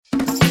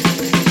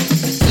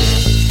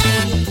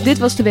Dit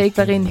was de week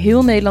waarin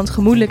heel Nederland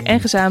gemoedelijk en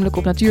gezamenlijk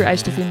op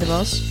natuurijs te vinden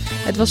was.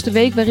 Het was de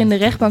week waarin de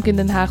rechtbank in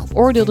Den Haag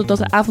oordeelde dat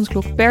de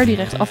avondklok per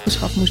direct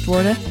afgeschaft moest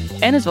worden.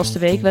 En het was de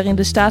week waarin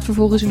de staat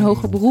vervolgens in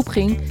hoger beroep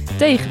ging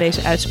tegen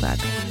deze uitspraak.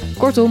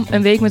 Kortom,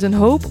 een week met een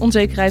hoop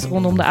onzekerheid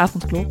rondom de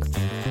avondklok.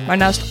 Maar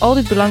naast al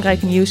dit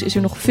belangrijke nieuws is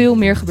er nog veel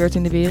meer gebeurd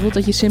in de wereld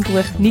dat je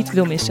simpelweg niet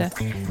wil missen.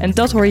 En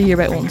dat hoor je hier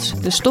bij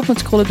ons. Dus stop met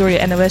scrollen door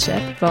je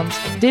NOS-app, want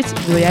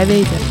dit wil jij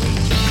weten.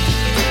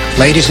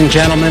 Ladies and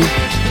gentlemen,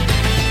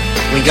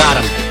 we got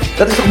him.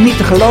 Dat is toch niet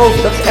te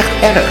geloven? Dat is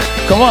echt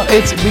erg. Come on,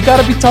 we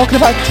gotta be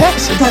talking about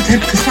Texas. Dat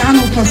heb gestaan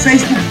op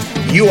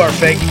Facebook. You are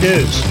fake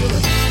news.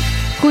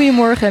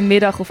 Goedemorgen,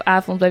 middag of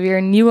avond bij weer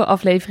een nieuwe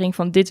aflevering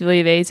van Dit Wil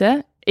Je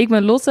Weten. Ik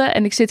ben Lotte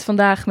en ik zit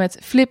vandaag met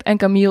Flip en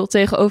Camille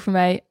tegenover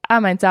mij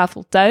aan mijn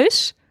tafel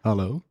thuis.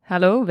 Hallo.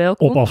 Hallo,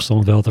 welkom. Op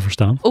afstand wel te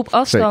verstaan. Op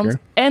afstand Zeker.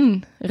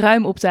 En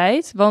ruim op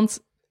tijd, want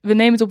we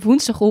nemen het op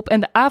woensdag op en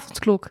de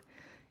avondklok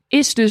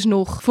is dus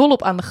nog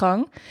volop aan de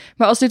gang.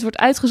 Maar als dit wordt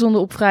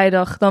uitgezonden op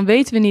vrijdag, dan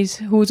weten we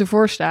niet hoe het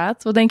ervoor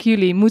staat. Wat denken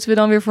jullie? Moeten we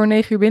dan weer voor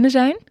 9 uur binnen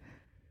zijn?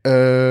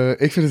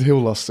 Ik vind het heel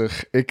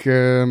lastig.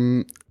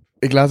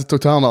 Ik laat het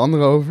totaal aan de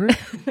anderen over.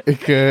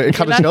 Ik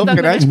ga er zelf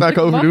geen uitspraak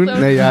over doen.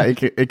 Nee, ja,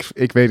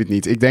 ik weet het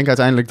niet. Ik denk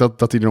uiteindelijk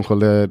dat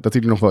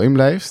hij er nog wel in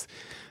blijft.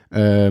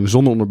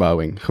 Zonder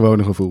onderbouwing. Gewoon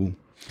een gevoel.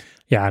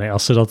 Ja, nee,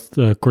 als ze dat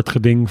kort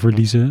geding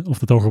verliezen, of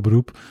het hoger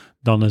beroep,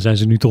 dan zijn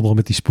ze nu toch nog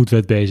met die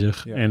spoedwet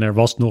bezig. Ja. En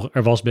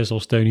er was best wel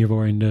steun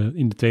hiervoor in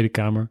de Tweede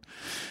Kamer.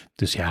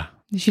 Dus ja.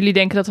 Dus jullie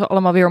denken dat we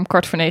allemaal weer om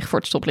 8:45 voor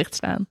het stoplicht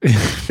staan?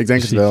 Ik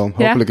denk het wel.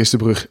 Hopelijk is de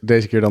brug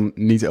deze keer dan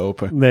niet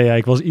open. Nee, ja,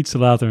 ik was iets te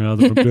later naar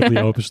de brug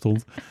die open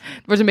stond.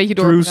 Het wordt een beetje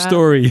True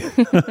story.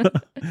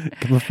 Ik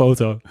heb een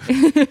foto.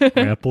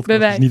 Maar ja,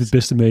 podcast is niet het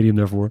beste medium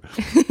daarvoor.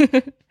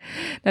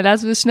 Nou,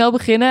 laten we snel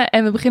beginnen.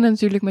 En we beginnen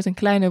natuurlijk met een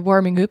kleine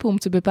warming-up om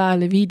te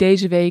bepalen wie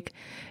deze week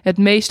het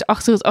meest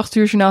achter het 8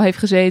 uur journaal heeft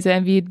gezeten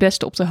en wie het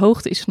beste op de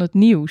hoogte is van het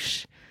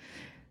nieuws.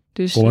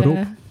 Dus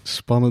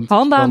spannend.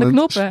 Handen aan de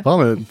knoppen.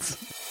 Spannend.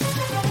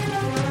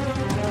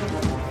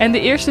 En de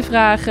eerste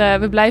vraag,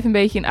 we blijven een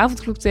beetje in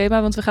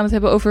avondklokthema, want we gaan het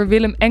hebben over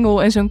Willem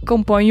Engel en zijn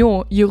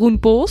compagnon Jeroen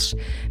Pols.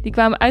 Die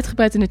kwamen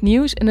uitgebreid in het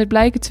nieuws en het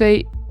blijken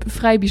 2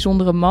 vrij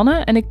bijzondere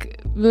mannen. En ik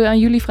wil aan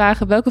jullie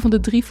vragen, welke van de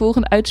 3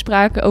 volgende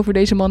uitspraken over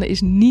deze mannen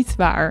is niet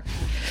waar?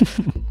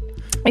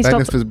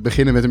 We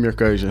beginnen met een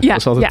meerkeuze. Ja, dat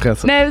is altijd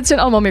prettig. Nee, het zijn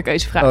allemaal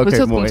meerkeuzevragen. Okay, dus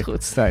dat mooi. komt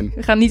goed. Fijn.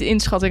 We gaan niet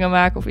inschattingen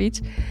maken of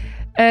iets.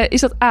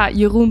 Is dat A,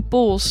 Jeroen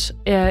Pols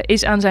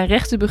is aan zijn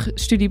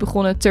rechtenstudie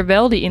begonnen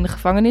terwijl hij in de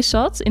gevangenis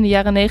zat. In de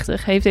jaren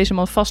 90 heeft deze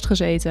man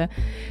vastgezeten.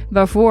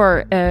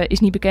 Waarvoor is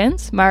niet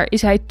bekend. Maar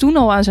is hij toen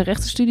al aan zijn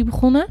rechtenstudie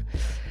begonnen?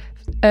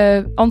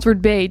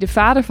 Antwoord B, de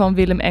vader van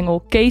Willem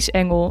Engel, Kees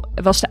Engel,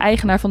 was de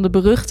eigenaar van de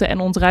beruchte en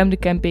ontruimde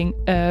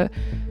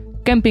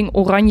camping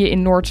Oranje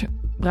in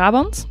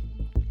Noord-Brabant.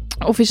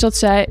 Of is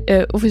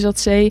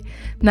dat C,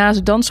 na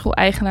zijn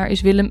dansschool-eigenaar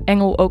is Willem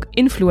Engel ook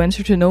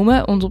influencer te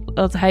noemen,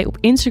 omdat hij op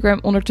Instagram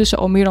ondertussen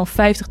al meer dan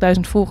 50.000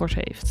 volgers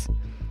heeft?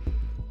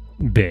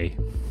 B.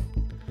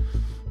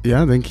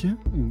 Ja, denk je?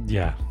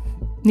 Ja.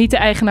 Niet de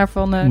eigenaar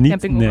van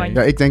camping Oranje.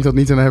 Ja, ik denk dat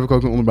niet en daar heb ik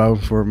ook een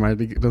onderbouwing voor, maar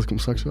dat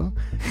komt straks wel.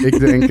 Ik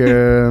denk,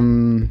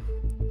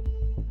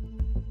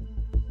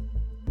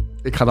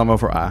 ik ga dan wel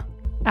voor A.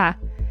 A.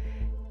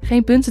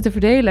 Geen punten te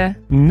verdelen.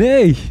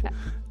 Nee! Ja.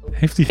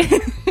 Heeft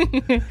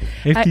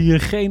hij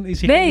geen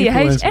influencer? Nee,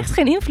 hij is echt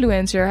geen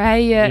influencer.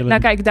 Nou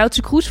kijk,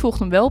 Duitse Kroes volgt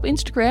hem wel op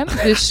Instagram.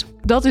 Dus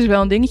dat is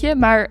wel een dingetje.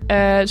 Maar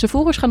zijn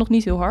volgers gaan nog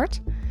niet heel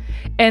hard.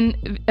 En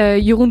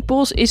Jeroen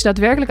Pols is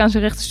daadwerkelijk aan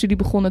zijn rechtenstudie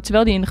begonnen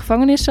terwijl hij in de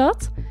gevangenis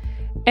zat.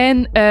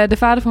 En de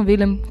vader van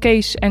Willem,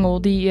 Kees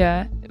Engel, die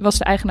was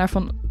de eigenaar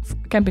van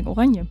camping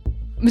Oranje.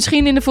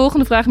 Misschien in de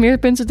volgende vraag meer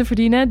punten te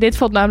verdienen. Dit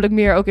valt namelijk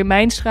meer ook in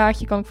mijn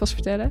straatje, kan ik vast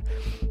vertellen.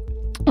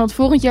 Want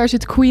volgend jaar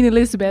zit Queen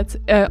Elizabeth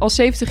al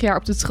 70 jaar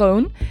op de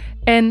troon.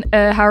 En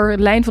haar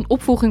lijn van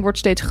opvolging wordt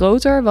steeds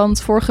groter.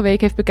 Want vorige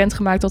week heeft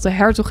bekendgemaakt dat de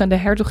hertog en de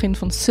hertogin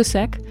van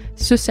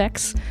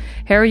Sussex,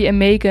 Harry en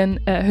Meghan,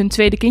 hun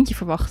tweede kindje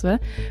verwachten.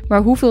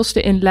 Maar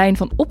hoeveelste in lijn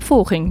van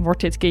opvolging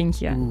wordt dit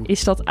kindje?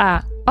 Is dat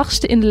A,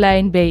 8e in de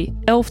lijn, B,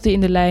 11e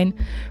in de lijn?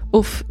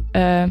 Of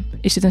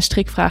is dit een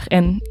strikvraag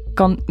en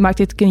maakt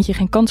dit kindje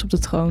geen kans op de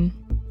troon?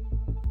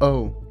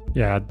 Oh.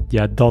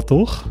 Ja, dat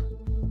toch?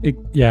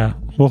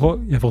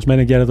 Volgens mij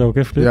denk jij dat ook,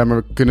 hè? Ja,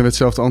 maar kunnen we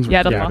hetzelfde antwoord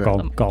geven? Ja,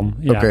 dat kan.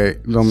 Ja. Oké,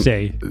 dan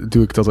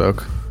doe ik dat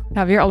ook.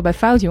 Nou, weer allebei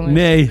fout, jongens.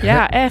 Nee.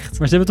 Ja, echt.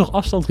 Maar ze hebben toch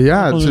afstand genomen?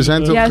 Ja, ze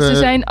zijn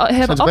toch...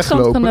 hebben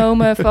afstand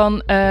genomen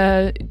van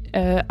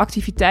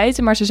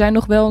activiteiten, maar ze zijn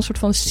nog wel een soort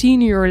van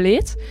senior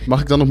lid.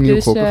 Mag ik dan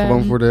opnieuw gokken,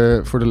 gewoon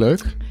voor de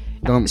leuk?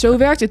 Dan... Zo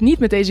werkt het niet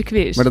met deze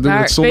quiz. Maar dat doen we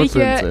met zonder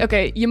punten.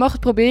 Oké, je mag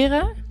het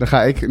proberen. Dan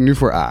ga ik nu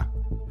voor A.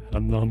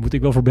 Dan moet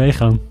ik wel voorbij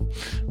gaan.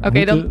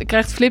 Oké, dan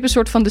krijgt Flip een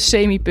soort van de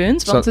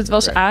semi-punt. Want het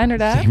was A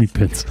inderdaad.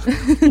 Semi-punt.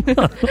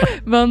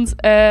 Want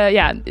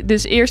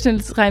dus eerst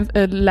in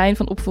de lijn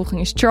van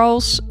opvolging is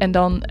Charles. En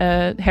dan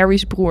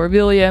Harry's broer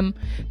William.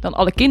 Dan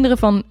alle kinderen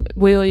van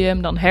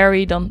William. Dan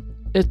Harry. Dan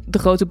de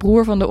grote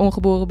broer van de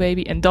ongeboren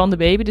baby en dan de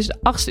baby. Dus de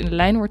 8e in de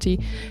lijn wordt hij.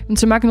 Want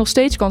ze maken nog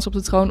steeds kans op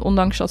de troon,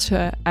 ondanks dat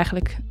ze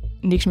eigenlijk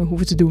niks meer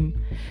hoeven te doen.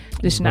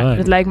 Dus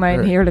dat lijkt mij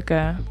een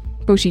heerlijke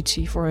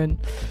positie voor hun.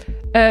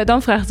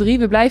 Dan vraag 3.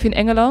 We blijven in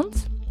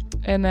Engeland.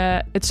 En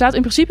het staat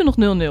in principe nog 0-0,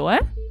 hè?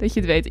 Dat je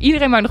het weet.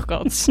 Iedereen maar nog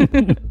kans.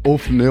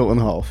 Of 0,5.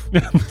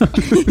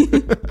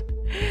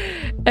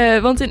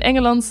 Want in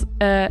Engeland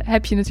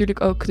heb je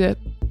natuurlijk ook de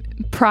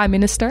prime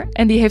minister.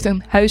 En die heeft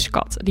een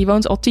huiskat. Die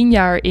woont al 10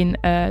 jaar in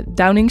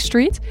Downing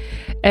Street.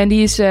 En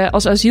die is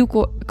als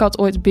asielkat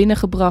ooit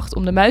binnengebracht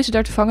om de muizen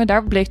daar te vangen.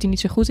 Daar bleef hij niet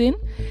zo goed in.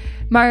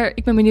 Maar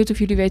ik ben benieuwd of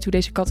jullie weten hoe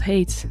deze kat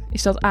heet.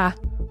 Is dat A,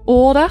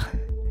 Order?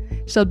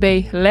 Is dat B,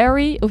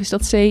 Larry? Of is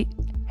dat C,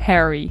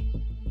 Harry?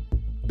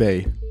 B.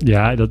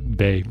 Ja, dat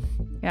B. Ja,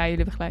 jullie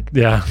hebben gelijk.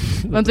 Ja.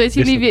 Want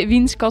weten jullie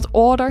wiens kat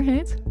Order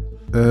heet?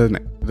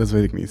 Nee, dat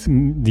weet ik niet.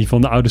 Die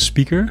van de oude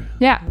speaker.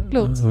 Ja,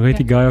 klopt. Hoe heet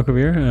die guy ook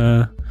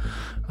alweer?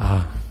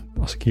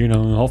 Als ik hier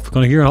nou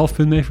kan ik hier een half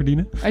punt mee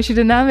verdienen? Als je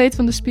de naam weet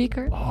van de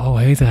speaker. Oh, hoe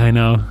heette hij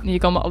nou? Je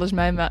kan me alles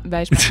mij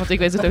wijsmaken, want ik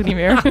weet het ook niet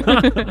meer.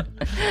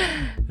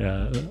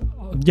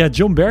 Ja,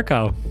 John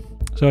Bercow.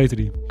 Zo heette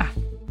die.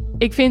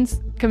 Ik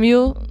vind,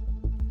 Camille,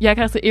 jij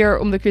krijgt de eer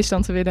om de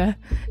quizstand te winnen.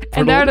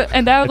 En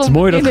daarom het is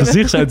mooi dat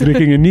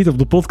gezichtsuitdrukkingen niet op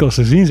de podcast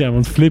te zien zijn,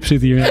 want Flip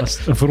zit hier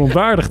als een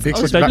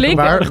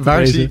verontwaardigd.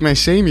 Waar zie ik mijn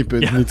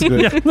semi-punt niet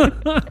terug? Ja.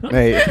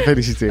 Nee,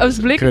 gefeliciteerd. Als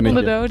blik onder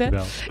de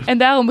doden. En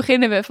daarom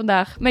beginnen we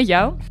vandaag met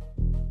jou.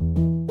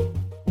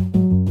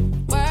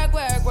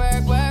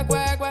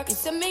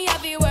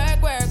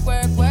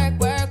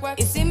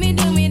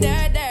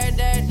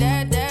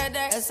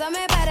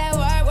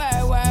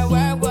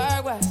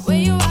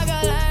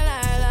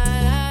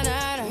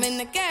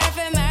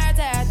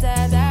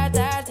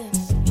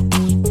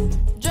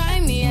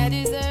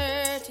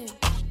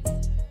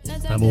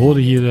 We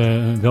horen hier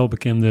een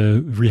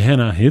welbekende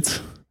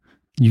Rihanna-hit.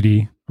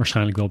 Jullie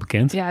waarschijnlijk wel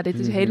bekend. Ja, dit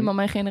is helemaal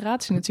mijn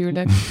generatie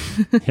natuurlijk.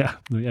 Ja,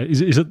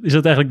 is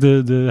dat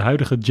eigenlijk de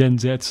huidige Gen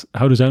Z?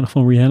 Houden zij nog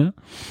van Rihanna?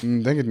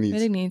 Denk het niet.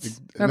 Weet ik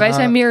niet. Maar wij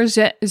zijn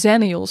meer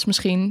zennials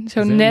misschien.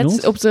 Zo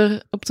net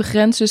op de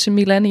grens tussen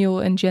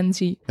millennial en Gen Z.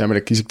 Ja, maar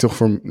dan kies ik toch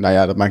voor... Nou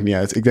ja, dat maakt niet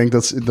uit. Ik denk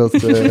dat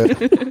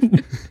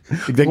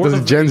ik denk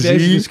dat de Gen Z...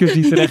 Deze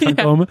discussie terecht gaan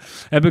komen.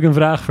 Heb ik een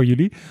vraag voor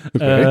jullie.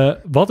 Okay.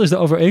 Wat is de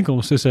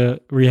overeenkomst tussen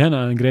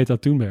Rihanna en Greta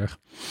Thunberg?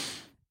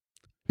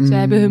 Zij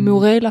hebben hun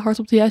morele hart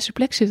op de juiste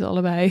plek zitten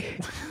allebei.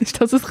 Is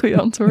dat het goede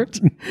antwoord?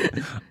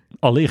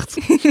 Allicht.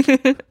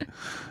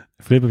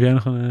 Flip, heb jij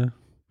nog een...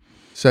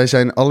 Zij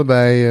zijn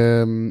allebei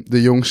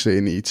de jongste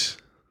in iets.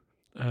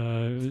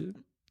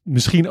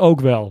 Misschien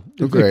ook wel.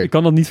 Okay. Ik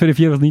kan dat niet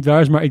verifiëren wat het niet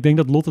waar is, maar ik denk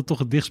dat Lotte toch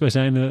het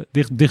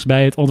dichtst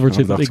bij het antwoord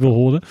zit dat ik wil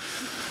horen.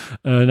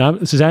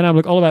 Ze zijn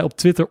namelijk allebei op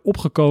Twitter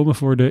opgekomen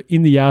voor de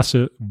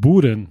Indiase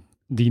boeren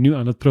die nu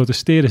aan het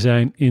protesteren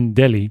zijn in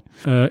Delhi.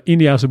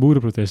 Indiase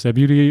boerenprotesten.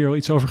 Hebben jullie hier al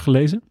iets over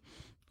gelezen?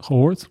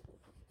 Gehoord?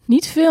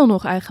 Niet veel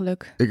nog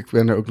eigenlijk. Ik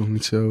ben er ook nog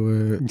niet zo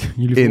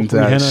jullie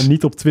volgen Rihanna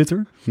niet op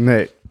Twitter?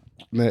 Nee.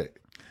 Nou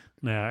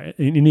ja,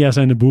 in India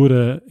zijn de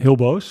boeren heel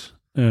boos.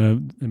 Er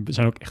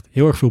zijn ook echt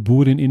heel erg veel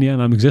boeren in India.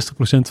 Namelijk 60%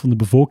 van de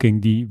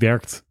bevolking die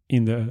werkt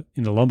in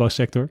de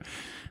landbouwsector.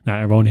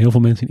 Nou, er wonen heel veel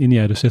mensen in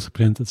India, dus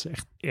 60%, dat is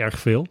echt erg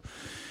veel.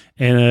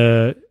 En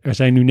er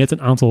zijn nu net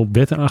een aantal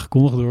wetten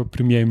aangekondigd door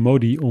premier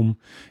Modi om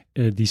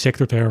die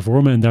sector te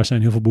hervormen. En daar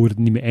zijn heel veel boeren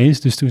het niet mee eens.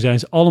 Dus toen zijn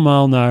ze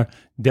allemaal naar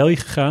Delhi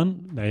gegaan.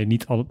 Nee,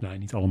 niet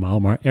allemaal,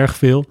 maar erg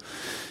veel.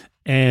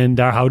 En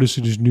daar houden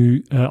ze dus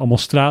nu allemaal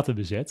straten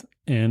bezet.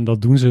 En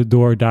dat doen ze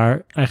door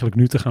daar eigenlijk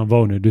nu te gaan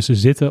wonen. Dus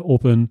ze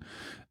hebben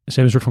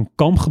een soort van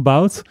kamp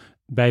gebouwd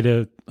bij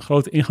de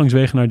grote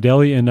ingangswegen naar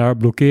Delhi en daar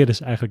blokkeren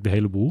ze eigenlijk de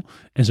hele boel.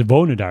 En ze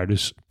wonen daar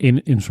dus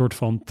in een soort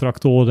van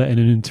tractoren en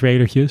in hun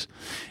trailertjes.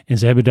 En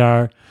ze hebben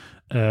daar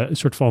een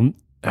soort van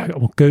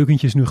allemaal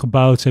keukentjes nu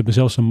gebouwd. Ze hebben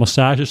zelfs een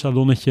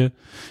massagesalonnetje.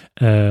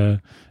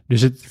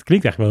 Dus het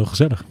klinkt eigenlijk wel heel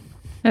gezellig.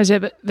 Nou, ze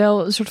hebben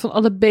wel een soort van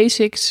alle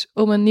basics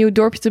om een nieuw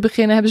dorpje te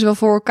beginnen, hebben ze wel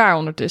voor elkaar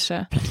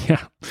ondertussen.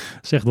 Ja,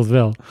 zeg dat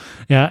wel.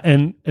 Ja,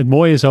 en het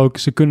mooie is ook,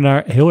 ze kunnen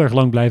daar heel erg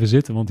lang blijven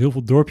zitten. Want heel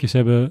veel dorpjes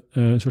hebben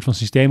een soort van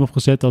systeem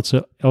opgezet dat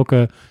ze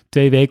elke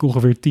 2 weken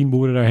ongeveer 10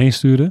 boeren daarheen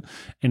sturen.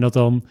 En dat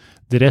dan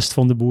de rest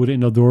van de boeren in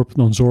dat dorp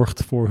dan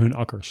zorgt voor hun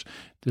akkers.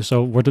 Dus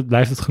zo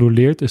blijft het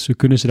gerouleerd. Dus ze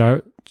kunnen ze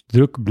daar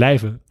druk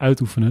blijven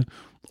uitoefenen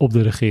op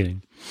de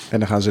regering. En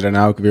dan gaan ze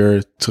daarna ook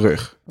weer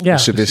terug. Ja,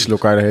 dus ze wisselen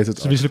elkaar de hele tijd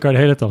af. Ze wisselen elkaar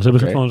de hele tijd af. Ze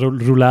hebben een soort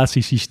van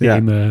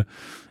roulatiesysteem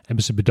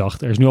hebben ze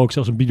bedacht. Er is nu ook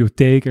zelfs een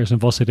bibliotheek, er is een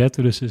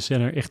wasserette, dus ze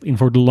zijn er echt in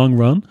voor de long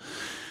run.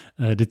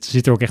 Dit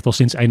zit er ook echt al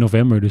sinds eind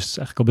november, dus het is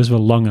eigenlijk al best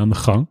wel lang aan de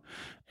gang.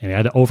 En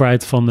ja, de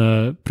overheid van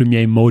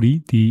premier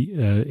Modi,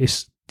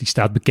 die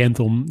staat bekend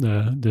om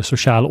de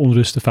sociale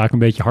onrusten vaak een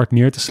beetje hard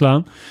neer te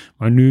slaan.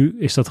 Maar nu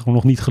is dat gewoon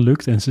nog niet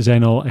gelukt. En ze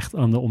zijn al echt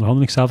aan de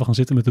onderhandelingstafel gaan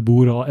zitten met de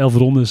boeren. Al 11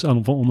 rondes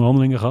aan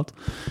onderhandelingen gehad.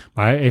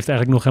 Maar hij heeft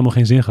eigenlijk nog helemaal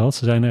geen zin gehad.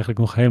 Ze zijn eigenlijk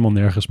nog helemaal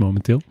nergens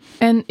momenteel.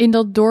 En in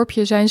dat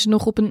dorpje zijn ze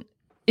nog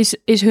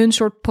is hun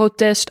soort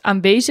protest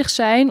aanwezig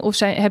zijn? Of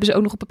hebben ze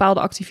ook nog bepaalde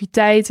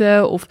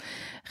activiteiten? Of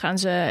gaan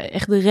ze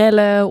echt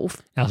rellen?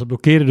 Of... Ja, ze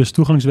blokkeren dus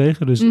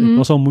toegangswegen. Dus het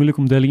was al moeilijk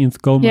om Delhi in te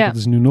komen. Ja. Dat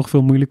is nu nog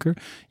veel moeilijker.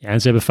 Ja, en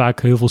ze hebben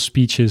vaak heel veel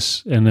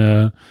speeches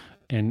en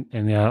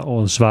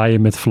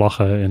zwaaien met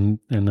vlaggen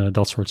en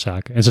dat soort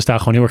zaken. En ze staan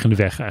gewoon heel erg in de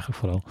weg eigenlijk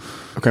vooral.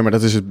 Oké, maar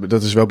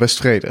dat is wel best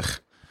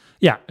vredig.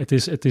 Ja,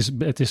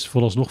 het is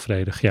vooralsnog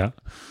vredig, ja.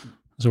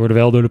 Ze worden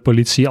wel door de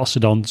politie,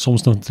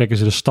 soms trekken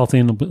ze de stad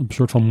in op een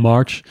soort van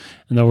march.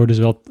 En daar worden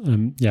ze wel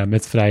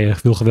met vrij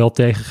veel geweld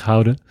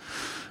tegengehouden.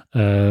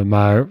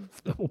 Maar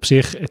op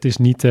zich, het is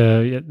niet,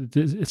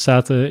 het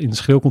staat in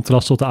schril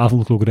contrast tot de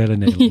avondklokredden in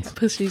Nederland. Ja,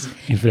 precies.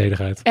 In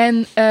vredigheid.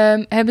 En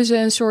hebben ze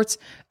een soort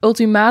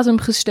ultimatum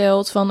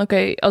gesteld van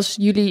oké, als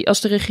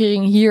de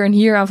regering hier en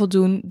hier aan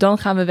voldoen, dan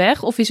gaan we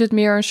weg? Of is het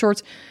meer een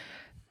soort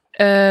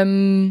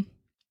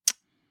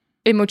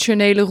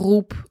emotionele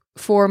roep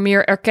voor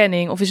meer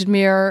erkenning? Of is het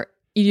meer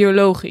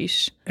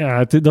ideologisch?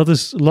 Ja, dat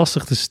is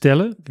lastig te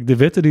stellen. De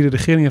wetten die de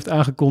regering heeft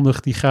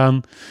aangekondigd,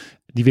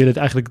 die willen het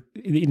eigenlijk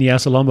in de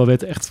Indiase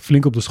landbouwwetten echt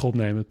flink op de schop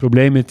nemen. Het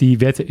probleem met die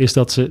wetten is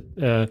dat ze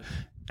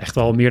echt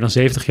al meer dan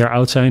 70 jaar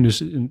oud zijn.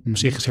 Dus in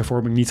zich is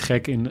hervorming niet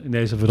gek in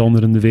deze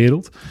veranderende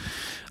wereld.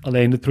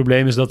 Alleen het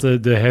probleem is dat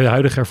de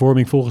huidige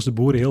hervorming volgens de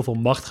boeren heel veel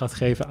macht gaat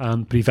geven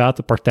aan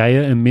private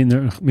partijen en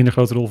een minder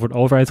grote rol voor de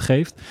overheid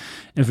geeft.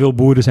 En veel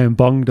boeren zijn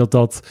bang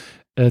dat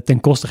ten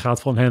koste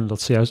gaat van hen,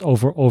 dat ze juist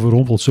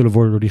overrompeld zullen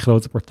worden door die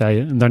grote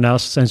partijen. En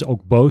daarnaast zijn ze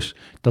ook boos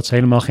dat ze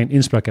helemaal geen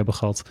inspraak hebben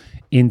gehad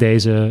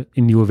in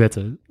nieuwe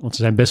wetten. Want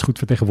ze zijn best goed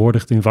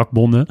vertegenwoordigd in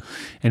vakbonden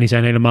en die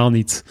zijn hebben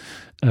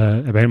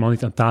helemaal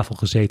niet aan tafel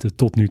gezeten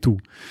tot nu toe.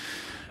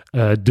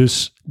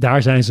 Dus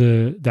daar zijn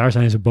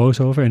ze boos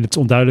over. En het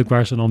is onduidelijk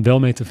waar ze dan wel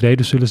mee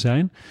tevreden zullen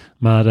zijn.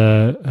 Maar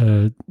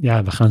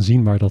we gaan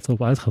zien waar dat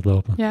op uit gaat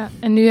lopen. Ja,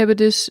 en nu hebben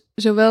dus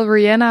zowel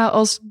Rihanna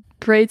als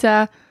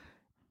Greta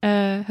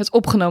het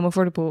opgenomen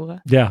voor de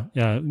boeren. Ja,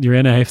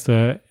 Rihanna heeft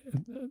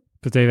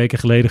 2 weken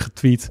geleden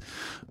getweet: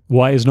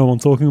 "Why is no one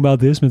talking about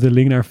this?" met een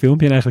link naar een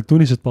filmpje. En eigenlijk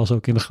toen is het pas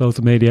ook in de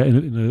grote media,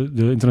 in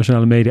de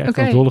internationale media echt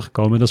aan het rollen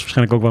gekomen. En dat is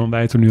waarschijnlijk ook waarom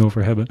wij het er nu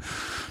over hebben.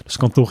 Dus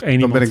kan toch één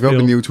iemand... Dan ben ik wel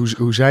benieuwd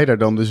hoe zij daar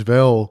dan dus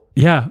wel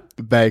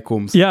bij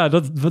komt. Ja,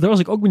 daar was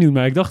ik ook benieuwd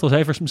naar. Ik dacht, als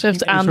hij misschien een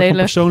soort van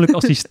persoonlijk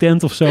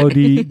assistent of zo,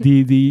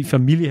 die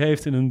familie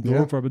heeft in een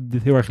dorp waar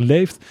dit heel erg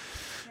leeft.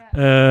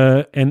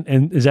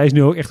 En zij is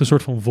nu ook echt een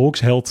soort van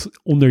volksheld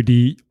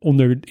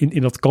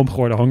in dat kamp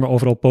geworden. Hangen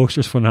overal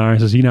posters van haar.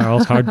 Ze zien haar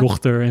als haar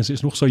dochter. En ze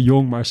is nog zo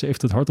jong, maar ze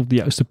heeft het hart op de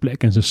juiste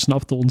plek. En ze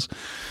snapt ons.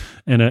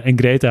 En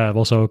Greta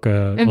was ook...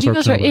 en wie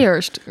was er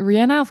eerst?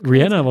 Rihanna of Greta?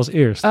 Rihanna was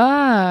eerst.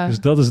 Ah. Dus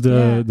dat is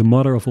de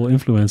mother of all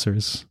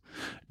influencers.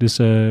 Dus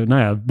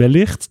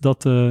wellicht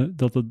dat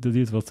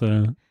dit wat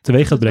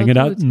teweeg gaat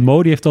brengen.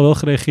 Modi heeft al wel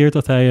gereageerd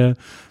dat hij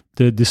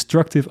de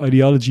destructive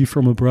ideology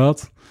from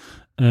abroad...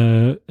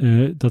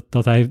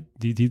 dat hij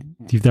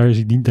daar is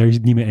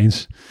het niet mee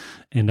eens.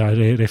 En daar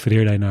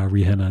refereerde hij naar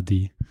Rihanna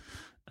die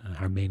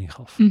haar mening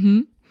gaf.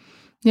 Mm-hmm.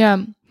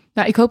 Ja,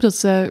 nou, ik hoop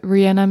dat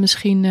Rihanna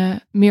misschien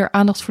meer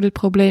aandacht voor dit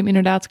probleem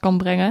inderdaad kan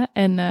brengen.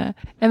 En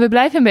we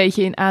blijven een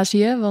beetje in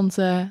Azië, want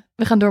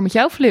we gaan door met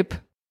jou,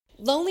 Flip.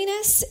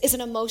 Loneliness is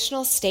an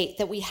emotional state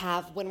that we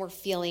have when we're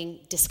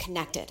feeling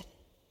disconnected.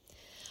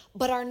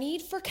 But our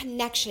need for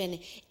connection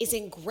is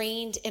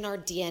ingrained in our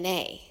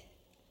DNA.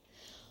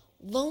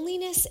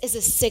 Loneliness is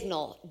a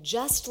signal,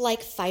 just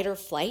like fight or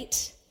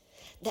flight,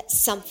 that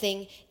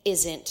something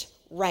isn't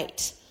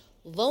right.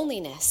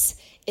 Loneliness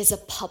is a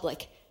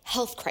public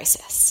health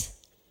crisis.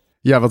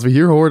 Ja, wat we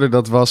hier hoorden,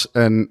 dat was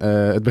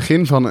het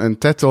begin van een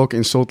TED-talk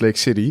in Salt Lake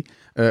City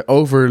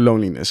over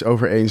loneliness,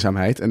 over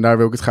eenzaamheid. En daar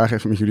wil ik het graag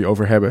even met jullie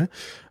over hebben.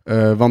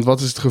 Want wat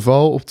is het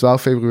geval? Op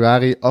 12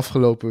 februari,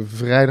 afgelopen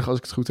vrijdag, als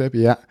ik het goed heb,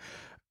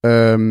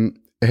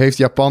 heeft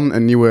Japan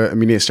een nieuwe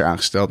minister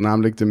aangesteld,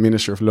 namelijk de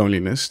Minister of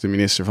Loneliness, de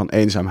minister van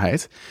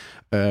eenzaamheid.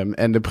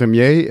 En de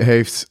premier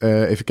heeft,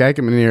 even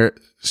kijken, meneer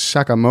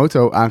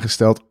Sakamoto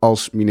aangesteld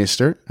als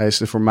minister. Hij is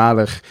de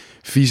voormalig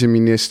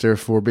vice-minister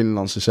voor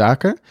Binnenlandse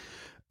Zaken.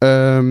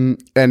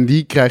 En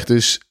die krijgt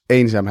dus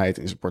eenzaamheid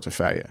in zijn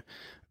portefeuille.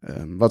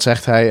 Wat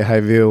zegt hij?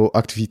 Hij wil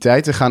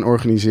activiteiten gaan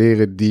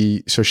organiseren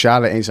die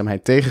sociale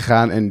eenzaamheid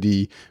tegengaan en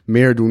die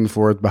meer doen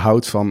voor het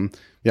behoud van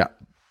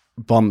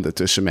banden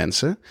tussen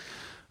mensen.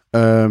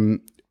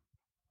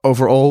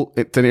 Overal,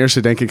 ten eerste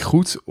denk ik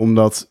goed,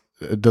 omdat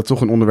dat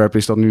toch een onderwerp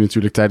is dat nu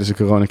natuurlijk tijdens de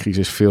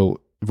coronacrisis veel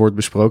wordt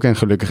besproken. En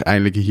gelukkig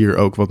eindelijk hier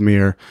ook wat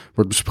meer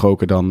wordt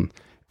besproken dan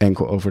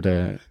enkel over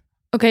de...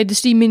 Oké,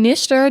 dus die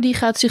minister die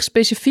gaat zich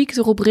specifiek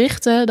erop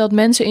richten dat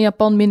mensen in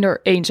Japan minder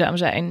eenzaam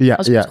zijn,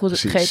 als ik het goed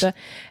heb begrepen.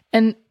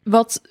 En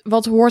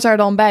wat hoort daar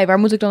dan bij? Waar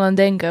moet ik dan aan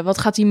denken? Wat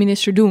gaat die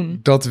minister doen?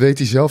 Dat weet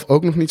hij zelf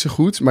ook nog niet zo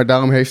goed, maar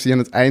daarom heeft hij aan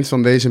het eind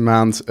van deze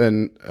maand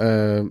een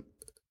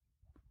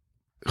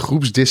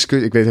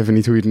groepsdiscussie, ik weet even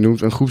niet hoe je het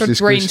noemt, een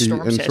groepsdiscussie,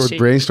 een soort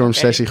brainstorm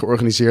sessie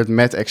georganiseerd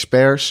met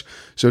experts,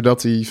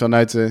 zodat hij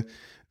vanuit de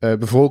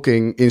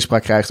bevolking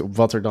inspraak krijgt op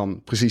wat er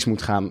dan precies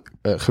moet gaan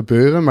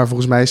gebeuren. Maar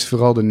volgens mij is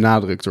vooral de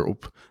nadruk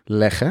erop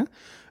leggen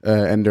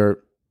en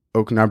er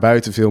ook naar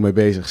buiten veel mee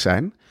bezig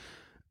zijn.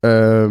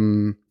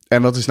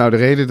 En wat is nou de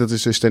reden? Dat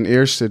is dus ten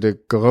eerste de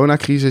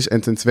coronacrisis.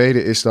 En ten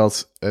tweede is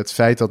dat het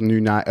feit dat nu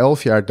na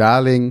 11 jaar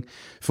daling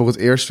voor het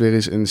eerst weer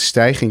eens een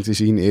stijging te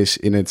zien is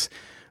in het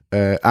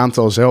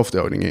aantal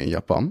zelfdodingen in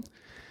Japan.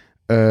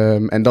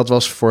 En dat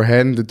was voor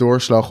hen de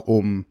doorslag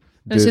om...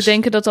 Dus ze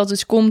denken dat dat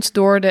dus komt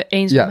door de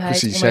eenzaamheid.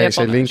 Ja, precies.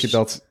 Zij linken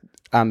dat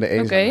aan de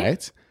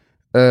eenzaamheid.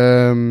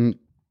 Okay.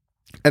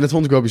 En dat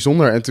vond ik wel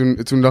bijzonder.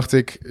 En toen dacht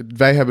ik,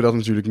 wij hebben dat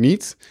natuurlijk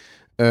niet.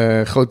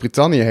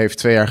 Groot-Brittannië heeft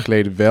 2 jaar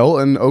geleden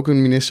wel ook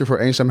een minister voor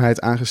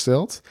eenzaamheid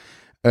aangesteld.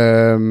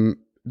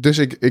 Dus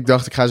ik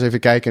dacht, ik ga eens even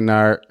kijken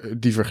naar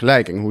die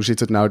vergelijking. Hoe zit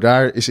het nou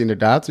daar? Is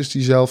inderdaad, dus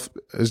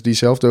die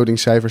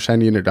zelfdodingscijfers zijn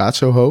die inderdaad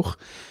zo hoog.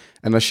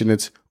 En als je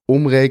het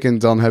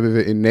omrekent, dan hebben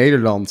we in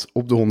Nederland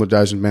op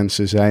de 100.000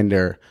 mensen zijn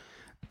er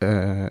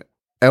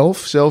 11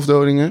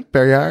 zelfdodingen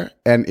per jaar.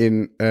 En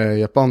in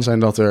Japan zijn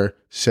dat er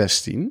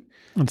 16.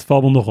 Dat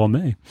valt me nog wel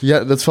mee.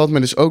 Ja, dat valt me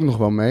dus ook nog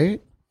wel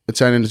mee. Het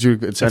zijn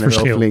er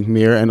wel flink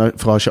meer. En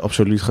vooral als je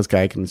absoluut gaat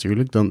kijken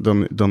natuurlijk,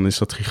 dan is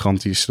dat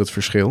gigantisch, dat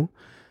verschil.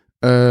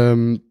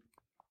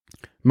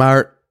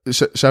 Maar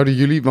zouden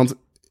jullie, want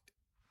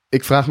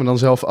ik vraag me dan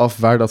zelf af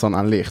waar dat dan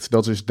aan ligt.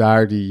 Dat dus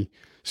daar die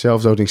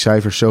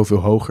zelfdodingscijfers zoveel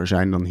hoger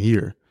zijn dan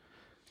hier.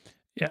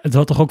 Ja, het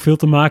had toch ook veel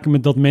te maken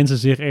met dat mensen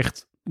zich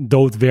echt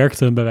dood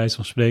werkten, bij wijze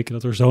van spreken.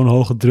 Dat er zo'n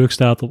hoge druk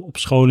staat op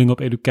scholing, op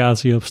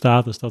educatie, op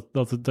status.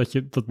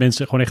 Dat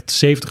mensen gewoon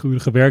echt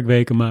 70-urige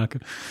werkweken maken.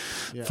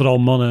 Ja. Vooral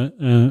mannen.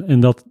 En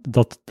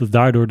dat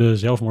daardoor de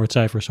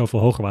zelfmoordcijfers zoveel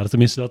hoger waren.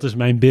 Tenminste, dat is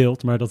mijn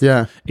beeld. Maar ik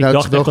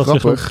dacht echt dat ze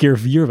gewoon keer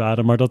 4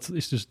 waren. Maar dat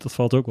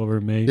valt ook wel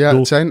weer mee.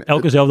 Ja,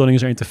 elke zelfdoding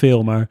is er een te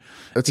veel. Maar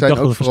het zijn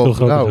ook vooral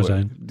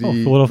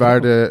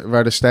vrouwen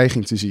waar de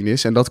stijging te zien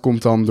is. En dat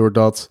komt dan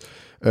doordat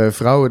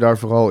vrouwen daar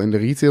vooral in de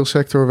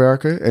retailsector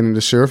werken en in de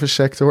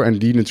servicesector. En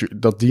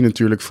die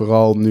natuurlijk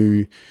vooral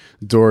nu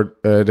door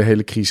de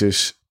hele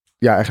crisis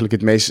eigenlijk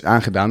het meest is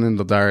aangedaan en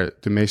dat daar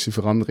de meeste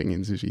verandering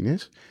in te zien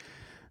is.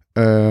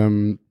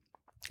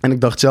 En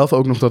ik dacht zelf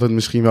ook nog dat het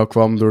misschien wel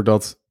kwam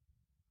doordat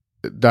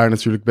daar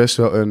natuurlijk best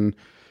wel een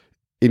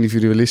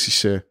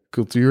individualistische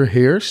cultuur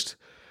heerst.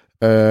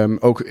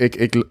 Ook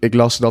ik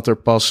las dat er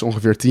pas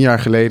ongeveer 10 jaar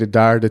geleden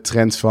daar de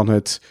trend van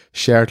het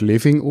shared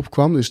living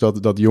opkwam. Dus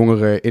dat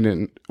jongeren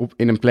in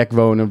een plek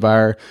wonen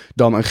waar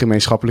dan een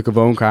gemeenschappelijke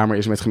woonkamer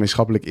is met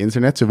gemeenschappelijk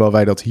internet. Terwijl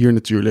wij dat hier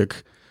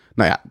natuurlijk,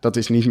 dat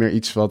is niet meer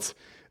iets wat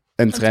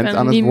een trend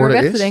aan het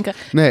worden is.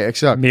 Nee,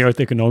 exact. Meer uit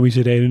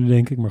economische redenen,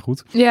 denk ik, maar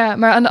goed. Ja,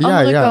 maar aan de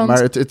andere kant...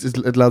 maar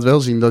het laat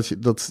wel zien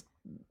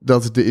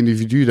dat de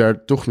individu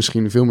daar toch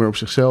misschien veel meer op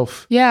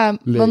zichzelf leven.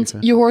 Want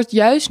je hoort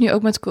juist nu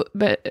ook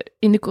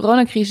in de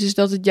coronacrisis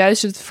dat het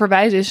juist het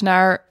verwijt is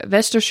naar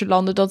westerse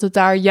landen, dat het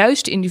daar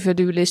juist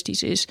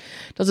individualistisch is.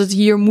 Dat het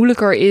hier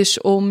moeilijker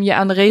is om je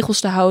aan de regels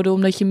te houden,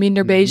 omdat je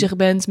minder bezig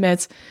bent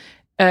met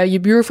je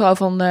buurvrouw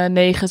van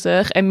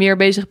 90 en meer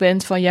bezig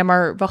bent van, ja,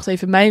 maar wacht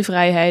even, mijn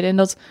vrijheden. En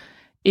dat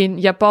in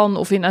Japan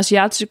of in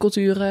Aziatische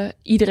culturen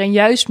iedereen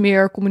juist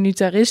meer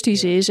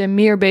communitaristisch is en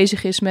meer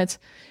bezig is met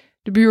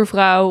de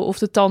buurvrouw of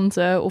de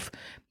tante.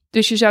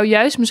 Dus je zou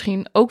juist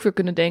misschien ook weer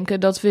kunnen denken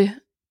dat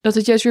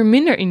het juist weer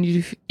minder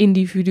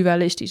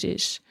individualistisch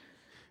is.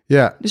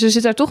 Ja. Dus er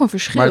zit daar toch een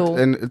verschil.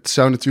 En het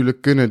zou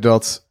natuurlijk kunnen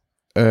dat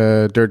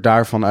er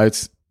daarvan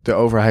uit de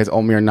overheid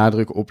al meer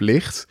nadruk op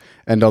ligt.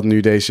 En dat nu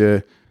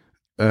deze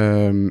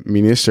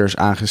ministers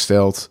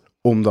aangesteld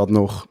om dat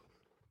nog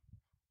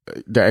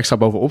daar extra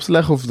bovenop te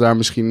leggen. Of daar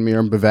misschien meer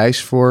een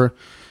bewijs voor,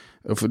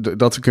 of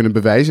dat we kunnen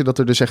bewijzen dat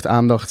er dus echt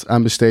aandacht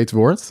aan besteed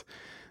wordt.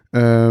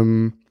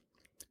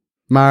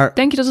 Maar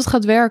denk je dat het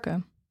gaat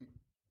werken?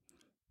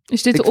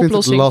 Is dit de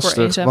oplossing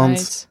voor eenzaamheid?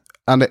 Want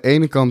aan de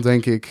ene kant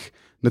denk ik,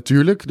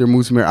 natuurlijk, er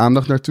moet meer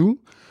aandacht naartoe.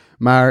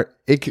 Maar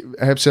ik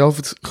heb zelf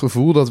het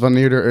gevoel dat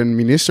wanneer er een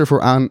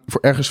minister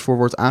ergens voor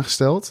wordt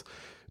aangesteld,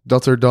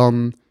 dat het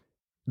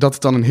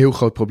dan een heel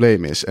groot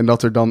probleem is. En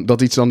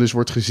dat iets dan dus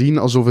wordt gezien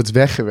alsof het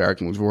weggewerkt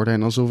moet worden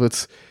en alsof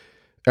het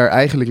er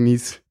eigenlijk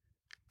niet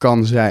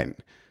kan zijn.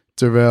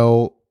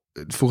 Terwijl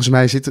volgens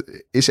mij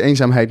is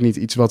eenzaamheid niet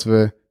iets wat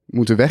we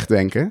moeten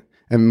wegdenken.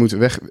 En we moeten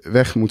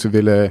weg moeten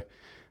willen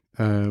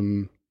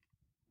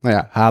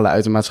halen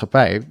uit de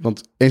maatschappij.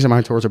 Want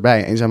eenzaamheid hoort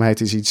erbij.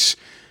 Eenzaamheid is iets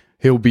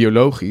heel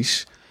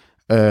biologisch.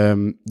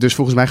 Dus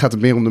volgens mij gaat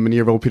het meer om de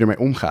manier waarop je ermee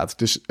omgaat.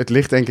 Dus het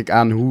ligt denk ik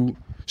aan hoe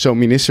zo'n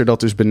minister dat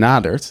dus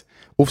benadert.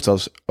 Of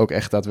dat ook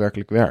echt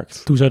daadwerkelijk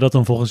werkt. Hoe zou dat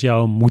dan volgens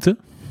jou moeten?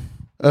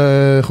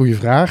 Goeie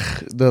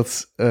vraag.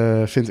 Dat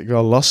vind ik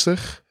wel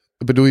lastig.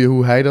 Bedoel je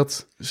hoe hij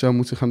dat zou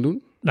moeten gaan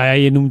doen? Nou ja,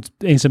 je noemt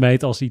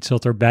eenzaamheid als iets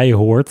dat erbij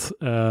hoort.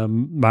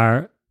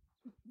 Maar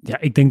ja,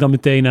 ik denk dan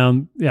meteen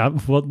aan,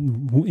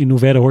 in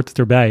hoeverre hoort het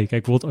erbij? Kijk,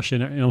 bijvoorbeeld als je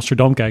in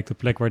Amsterdam kijkt, de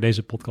plek waar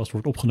deze podcast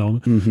wordt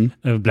opgenomen,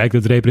 blijkt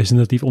uit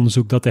representatief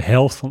onderzoek dat de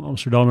helft van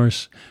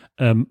Amsterdammers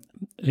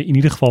in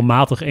ieder geval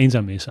matig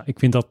eenzaam is. Ik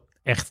vind dat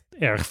echt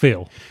erg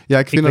veel. Ja,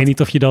 ik weet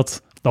niet of je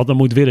dat dan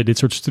moet willen, dit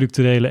soort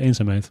structurele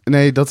eenzaamheid.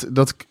 Nee,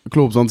 dat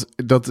klopt, want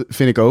dat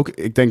vind ik ook.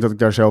 Ik denk dat ik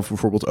daar zelf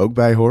bijvoorbeeld ook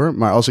bij hoor.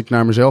 Maar als ik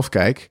naar mezelf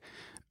kijk,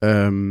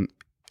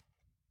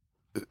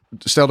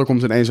 stel er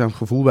komt een eenzaam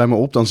gevoel bij me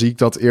op, dan zie ik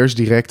dat eerst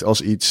direct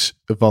als iets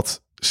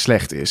wat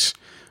slecht is.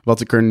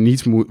 Wat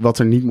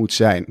er niet moet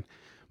zijn.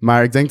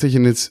 Maar ik denk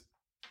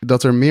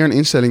dat er meer een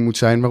instelling moet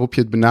zijn waarop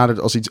je het benadert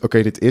als iets,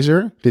 oké, dit is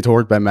er, dit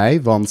hoort bij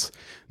mij, want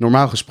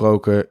normaal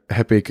gesproken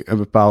heb ik een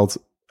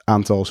bepaald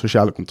aantal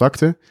sociale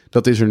contacten.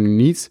 Dat is er nu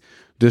niet,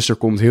 dus er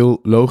komt heel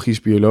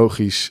logisch,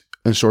 biologisch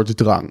een soort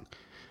drang.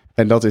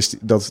 En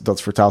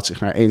dat vertaalt zich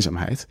naar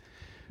eenzaamheid.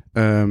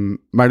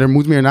 Maar er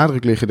moet meer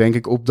nadruk liggen, denk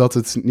ik, op dat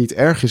het niet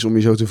erg is om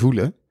je zo te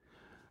voelen.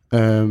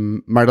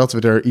 Maar dat we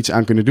er iets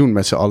aan kunnen doen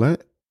met z'n allen.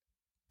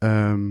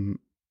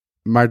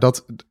 Maar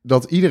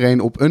dat iedereen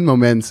op een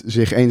moment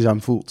zich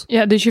eenzaam voelt.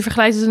 Ja, dus je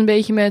vergelijkt het een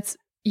beetje met...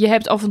 Je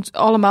hebt af en toe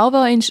allemaal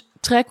wel eens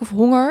trek of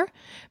honger,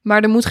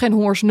 maar er moet geen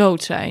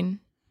hongersnood zijn.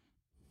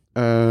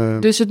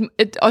 Dus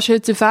als je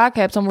het te vaak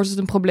hebt, dan wordt het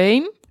een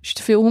probleem. Als je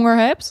te veel honger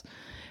hebt.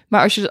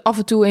 Maar als je af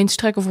en toe eens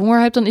trek of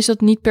honger hebt, dan is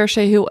dat niet per se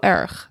heel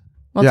erg.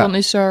 Want dan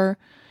komt er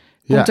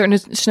een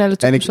snelle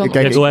toekomst. Je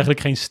hebt wel eigenlijk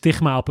geen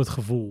stigma op het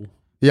gevoel.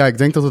 Ja, ik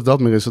denk dat het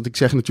meer is. Want ik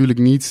zeg natuurlijk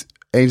niet,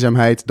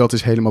 eenzaamheid, dat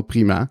is helemaal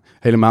prima.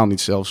 Helemaal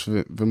niet zelfs.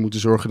 We moeten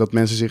zorgen dat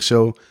mensen zich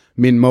zo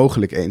min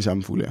mogelijk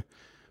eenzaam voelen.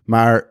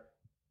 Maar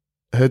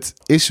het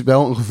is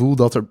wel een gevoel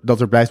dat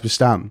er blijft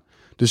bestaan.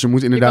 Dus er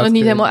moet inderdaad... Je kan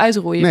het niet helemaal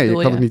uitroeien. Nee,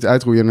 je kan het niet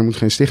uitroeien en er moet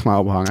geen stigma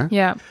op hangen.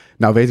 Ja.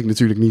 Nou weet ik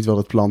natuurlijk niet wat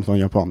het plan van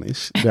Japan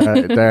is.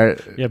 Je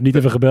hebt niet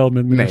even gebeld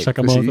met meneer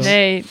Sakamoto. Precies.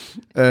 Nee.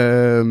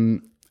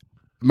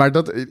 Maar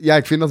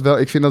ik vind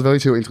dat wel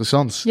iets heel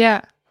interessants.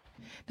 Ja.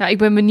 Nou, ik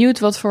ben benieuwd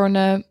wat voor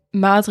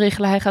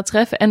maatregelen hij gaat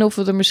treffen. En of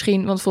we er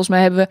misschien... Want volgens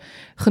mij hebben we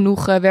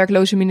genoeg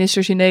werkloze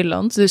ministers in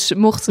Nederland. Dus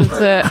mocht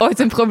het ooit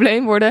een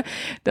probleem worden,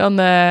 dan...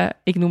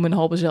 ik noem een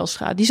Halbe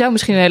Zijlstra. Die zou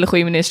misschien een hele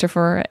goede minister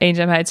voor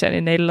eenzaamheid zijn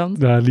in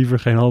Nederland. Ja, liever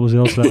geen Halbe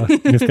Zijlstra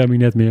in het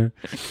kabinet meer.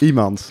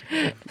 Iemand.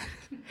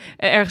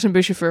 Ergens een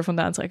buschauffeur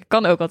vandaan trekken.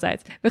 Kan ook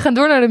altijd. We gaan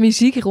door naar de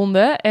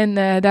muziekronde. En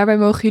daarbij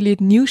mogen jullie het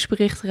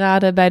nieuwsbericht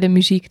raden bij de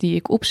muziek die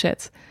ik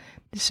opzet.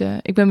 Dus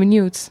ik ben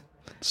benieuwd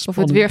of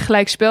het weer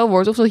gelijk spel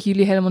wordt of dat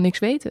jullie helemaal niks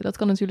weten. Dat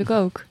kan natuurlijk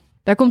ook.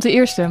 Daar komt de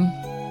eerste.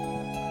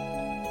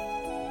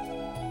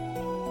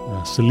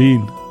 Ja,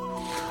 Celine.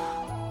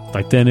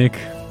 Titanic.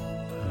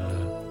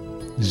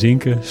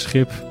 Zinkend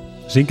schip.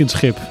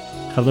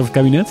 Gaat het over het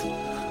kabinet?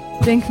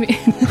 Denk meer.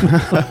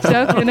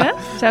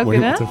 Zou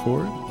kunnen.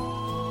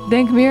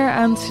 Denk meer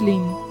aan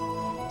Celine.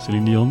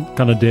 Celine Dion.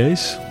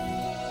 Canadees.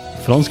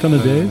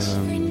 Frans-Canadees.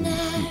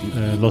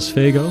 Las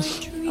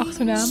Vegas.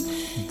 Achternaam.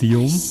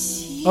 Dion.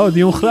 Oh,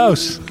 Dion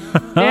Graus.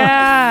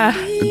 Ja.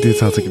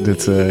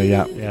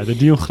 Ja, de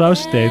Dion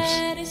Graus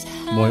tapes.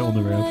 Mooi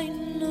onderwerp.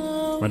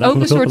 Maar ook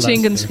een soort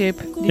zinkend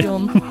schip,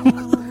 Dion.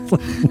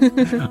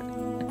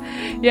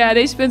 Ja,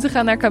 deze punten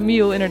gaan naar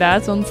Camille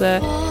inderdaad. Want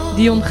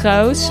Dion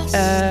Graus,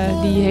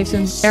 die heeft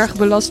een erg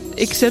belast...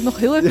 Ik zet nog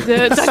heel even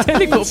de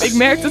Titanic op. Ik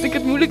merk dat ik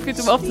het moeilijk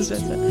vind om af te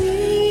zetten.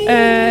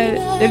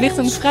 Er ligt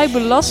een vrij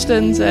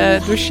belastend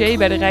dossier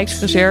bij de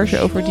Rijksrecherche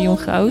over Dion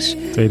Graus.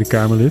 Tweede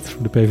Kamerlid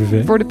voor de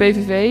PVV. Voor de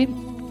PVV.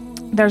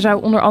 Daar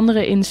zou onder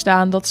andere in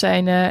staan dat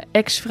zijn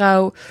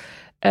ex-vrouw...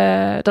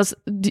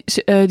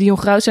 Dion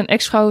Graus zijn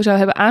ex-vrouw zou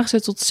hebben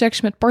aangezet tot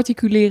seks met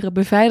particuliere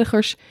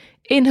beveiligers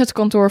in het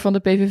kantoor van de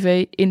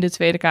PVV in de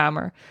Tweede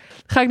Kamer.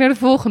 Ga ik naar de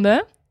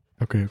volgende.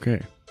 Oké.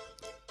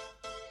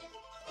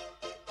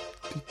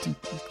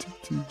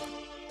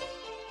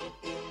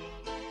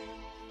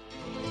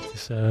 Het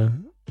is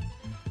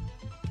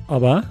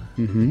ABBA.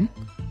 Mm-hmm.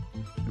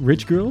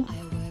 Rich Girl?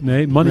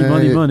 Nee,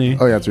 Money.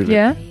 Oh ja, tuurlijk.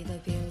 Ja.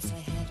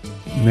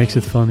 Makes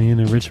it funny in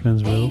a rich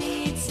man's world.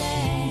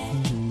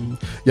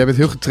 Jij bent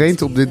heel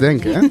getraind op dit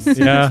denken, hè?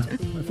 Ja.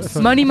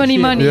 Money.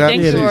 Ja,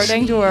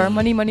 Denk door.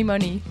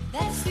 Money.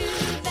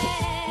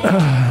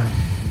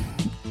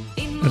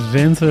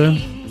 Rente,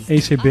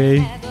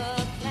 ECB.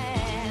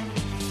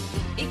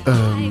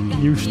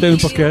 Nieuw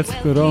steunpakket,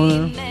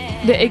 corona.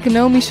 De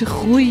economische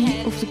groei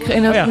of de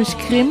economische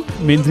krimp.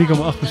 Min 3,8%.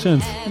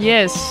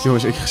 Yes.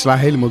 Jongens, ik sla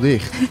helemaal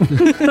dicht.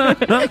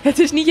 Het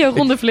is niet jouw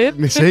ronde flip.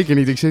 Nee, zeker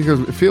niet. Ik zit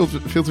veel te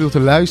veel te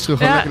luisteren,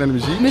 gewoon lekker naar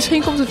de muziek.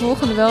 Misschien komt de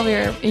volgende wel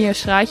weer in je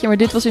straatje. Maar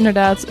dit was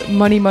inderdaad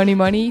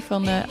Money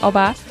van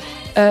ABBA.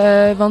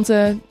 Want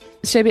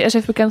CBS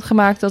heeft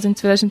bekendgemaakt dat in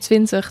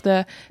 2020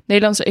 de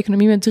Nederlandse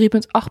economie met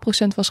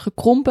 3,8% was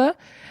gekrompen.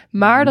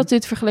 Maar dat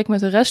dit vergeleken met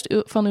de rest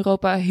van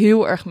Europa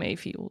heel erg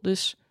meeviel.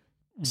 Dus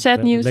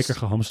sad nieuws. Lekker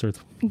gehamsterd.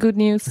 Good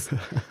news.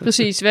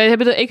 Precies. Wij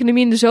hebben de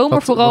economie in de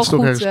zomer vooral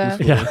goed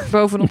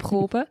bovenop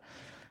geholpen.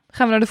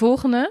 Gaan we naar de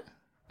volgende.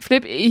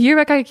 Flip,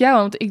 hierbij kijk ik jou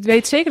aan, want ik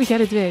weet zeker dat jij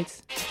dit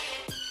weet.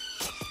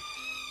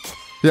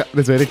 Ja,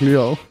 dat weet ik nu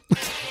al.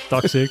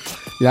 Toxic.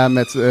 Ja,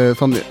 met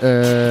van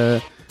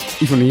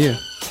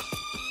Ivonie.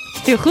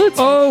 Heel goed.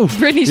 Oh,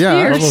 Britney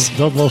Spears. Ja,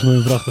 dat was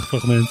een prachtig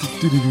fragment.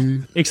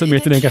 Ik zat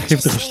meer te denken aan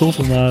giftige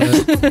stoffen, maar...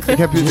 Ik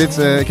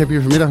heb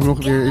hier vanmiddag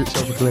nog weer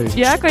iets over gelezen.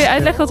 Ja, kan je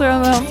uitleggen wat er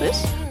aan de hand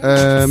is?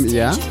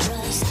 Ja.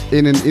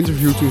 In een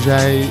interview toen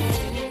zei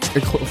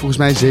ik volgens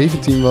mij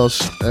 17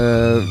 was,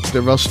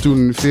 er was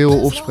toen veel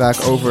opspraak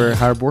over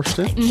haar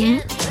borsten.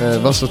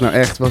 Was dat nou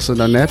echt, was dat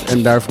nou net?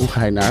 En daar vroeg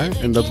hij naar.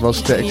 En dat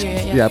was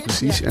te ja,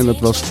 precies. Ja. En dat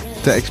was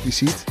te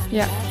expliciet.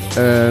 Ja.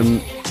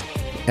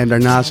 En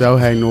daarna zou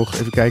hij nog,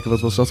 even kijken,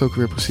 wat was dat ook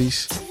weer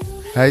precies?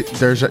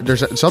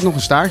 Er zat nog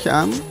een staartje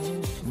aan,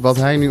 wat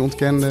hij nu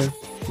ontkende.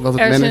 Wat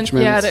het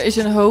management... Er is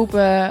een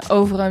hoop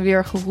over en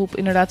weer geroep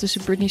inderdaad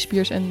tussen Britney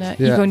Spears en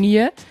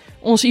Ivonie.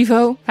 Ons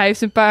Ivo, hij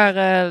heeft een paar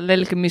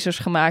lelijke missers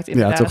gemaakt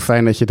inderdaad. Ja, toch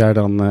fijn dat je daar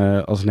dan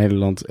als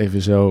Nederland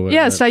even zo...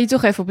 sta je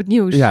toch even op het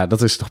nieuws. Ja,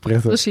 dat is toch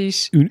prettig.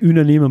 Precies.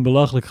 Unaniem een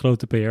belachelijk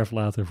grote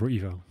PR-verlater voor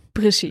Ivo.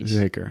 Precies.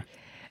 Zeker.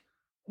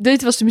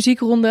 Dit was de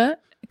muziekronde.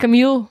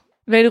 Camille,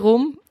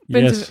 wederom.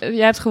 Yes.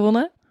 Jij hebt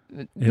gewonnen.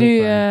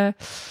 Nu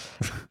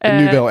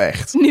wel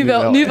echt.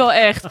 Nu wel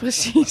echt,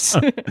 precies.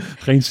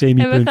 Geen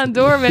semi-punt. En we gaan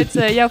door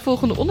met jouw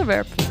volgende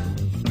onderwerp.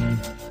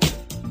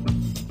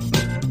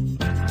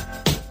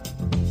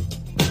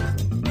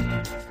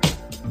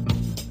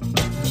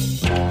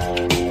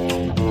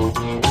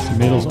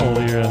 Inmiddels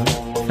alweer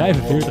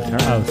 45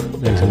 jaar oud,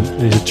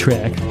 deze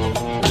track.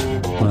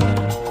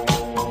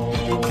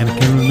 En ik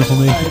ken hem nog een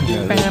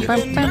beetje.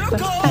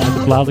 Uit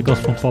de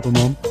platenkast van Papa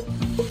Man.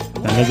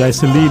 Ja, net bij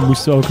Celine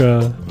moesten we ook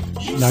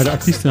naar de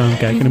artiestennaam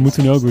kijken. En dat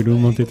moeten we nu ook weer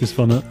doen, want dit is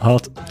van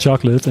Hot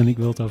Chocolate. En ik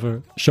wil het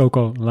over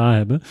Chocolonely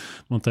hebben.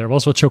 Want er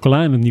was wat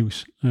chocola in het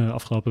nieuws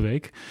afgelopen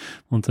week.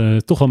 Want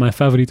toch wel mijn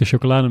favoriete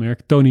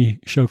chocolademerk, Tony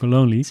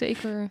Chocolonely.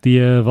 Zeker.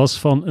 Die was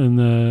van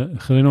een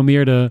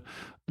gerenommeerde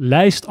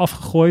lijst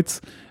afgegooid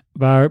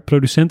waar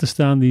producenten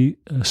staan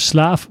die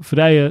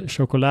slaafvrije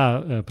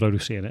chocola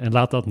produceren. En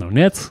laat dat nou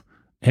net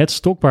het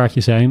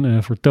stokpaardje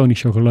zijn voor Tony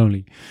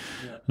Chocolonely.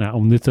 Ja. Nou,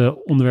 om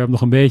dit onderwerp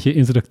nog een beetje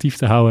interactief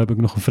te houden, heb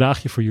ik nog een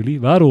vraagje voor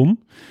jullie.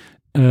 Waarom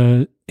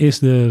is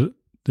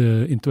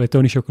bij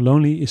Tony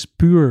Chocolonely is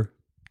puur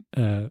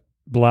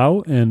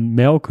blauw en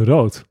melk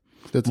rood?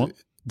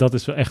 Dat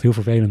is wel echt heel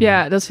vervelend.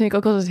 Ja, dat vind ik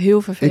ook altijd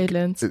heel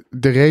vervelend.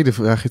 De reden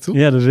vraag je toe?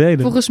 Ja, de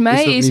reden. Volgens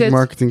mij is dat niet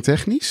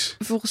marketingtechnisch?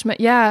 Volgens mij,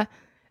 ja.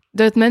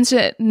 Dat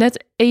mensen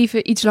net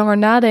even iets langer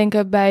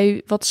nadenken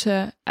bij wat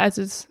ze uit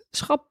het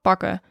schap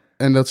pakken.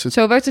 En dat ze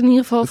zo werd het in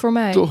ieder geval voor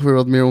mij. Toch weer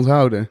wat meer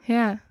onthouden.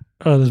 Ja.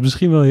 Oh, dat is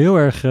misschien wel heel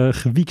erg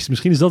gewiekst.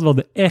 Misschien is dat wel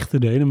de echte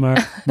reden.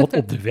 Maar wat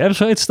op de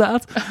website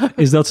staat,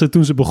 is dat ze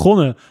toen ze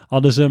begonnen,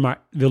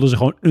 wilden ze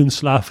gewoon een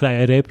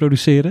slaafvrije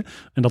reproduceren.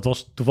 En dat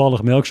was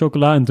toevallig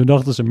melkchocola. En toen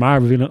dachten ze,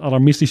 maar we willen een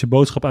alarmistische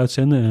boodschap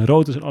uitzenden. En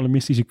rood is een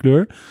alarmistische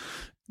kleur.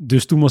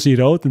 Dus toen was hij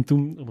rood en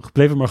toen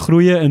bleef het maar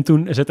groeien. En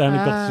toen is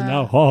uiteindelijk dachten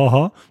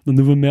ze, dan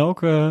doen we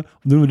melk, dan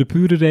doen we de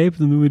pure reep,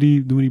 dan doen we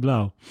die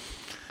blauw.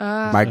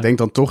 Maar ik denk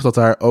dan toch dat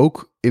daar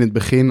ook in het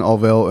begin al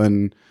wel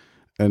een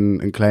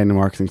kleine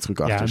marketingtruc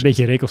achter zit. Ja, een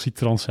beetje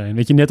recalcitrant zijn.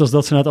 Weet je, net als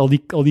dat ze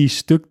al die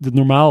stuk,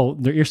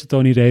 de eerste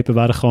Tony-repen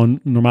waren gewoon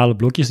normale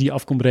blokjes die je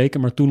af kon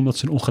breken. Maar toen, omdat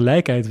ze een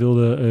ongelijkheid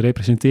wilden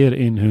representeren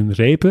in hun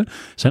repen,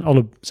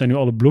 zijn nu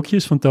alle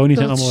blokjes van Tony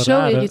zijn allemaal zo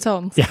rare.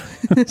 Irritant. Ja,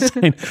 heb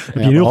je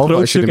een heel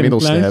groot stuk en een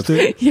klein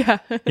stuk.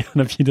 Ja. Dan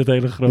heb je dat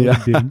hele grote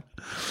ding.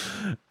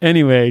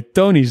 Anyway,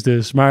 Tony's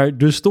dus. Maar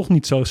dus toch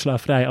niet zo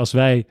slaafvrij als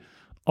wij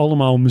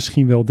allemaal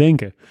misschien wel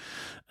denken.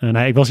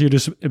 Ik was hier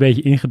dus een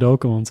beetje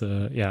ingedoken, want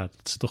dat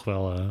is toch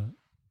wel...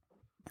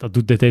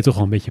 dit deed toch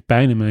wel een beetje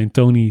pijn in mijn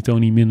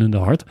Tony minnende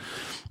hart.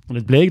 Want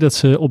het bleek dat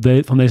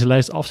ze van deze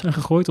lijst af zijn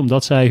gegooid,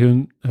 omdat zij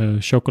hun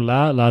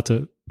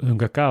hun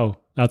cacao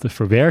laten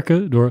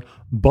verwerken door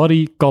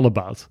Barry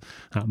Callebaut.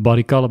 Nou,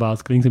 Barry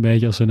Callebaut klinkt een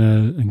beetje als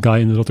een guy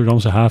in de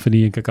Rotterdamse haven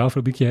die een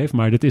cacaofabriekje heeft,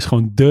 maar dit is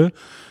gewoon de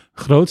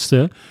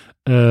grootste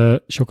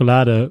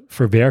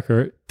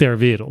chocoladeverwerker ter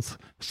wereld.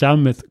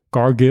 Samen met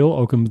Cargill,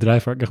 ook een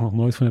bedrijf waar ik echt nog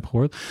nooit van heb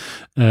gehoord.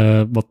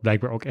 Wat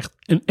blijkbaar ook echt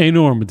een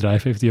enorm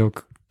bedrijf heeft, die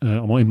ook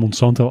allemaal in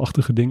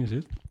Monsanto-achtige dingen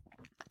zit.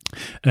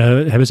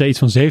 Hebben zij iets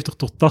van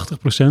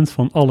 70-80%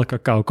 van alle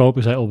cacao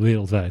kopen zij op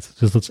wereldwijd.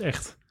 Dus dat is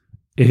echt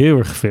heel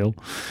erg veel.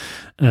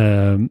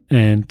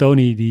 En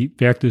Tony die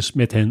werkt dus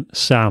met hen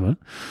samen.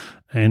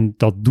 En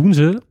dat doen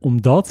ze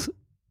dat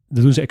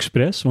doen ze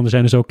expres, want er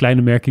zijn dus ook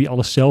kleine merken die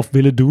alles zelf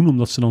willen doen,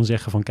 omdat ze dan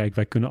zeggen van kijk,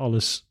 wij kunnen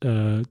alles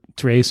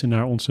tracen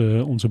naar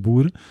onze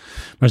boeren.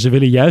 Maar ze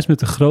willen juist met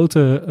de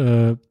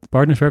grote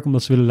partners werken,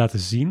 omdat ze willen laten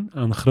zien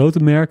aan de grote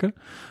merken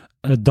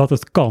dat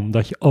het kan.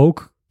 Dat je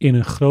ook in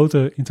een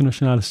grote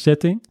internationale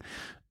setting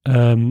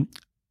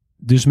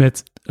dus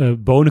met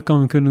bonen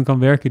kan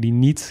werken die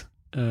niet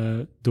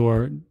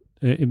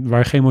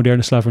waar geen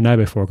moderne slavernij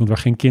bij voorkomt, waar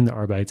geen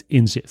kinderarbeid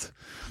in zit.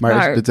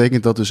 Maar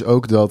betekent dat dus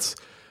ook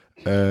dat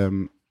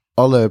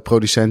alle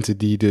producenten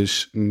die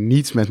dus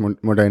niet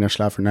met moderne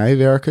slavernij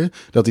werken,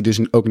 dat die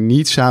dus ook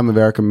niet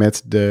samenwerken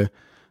met de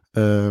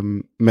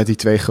met die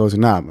 2 grote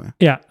namen.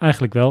 Ja,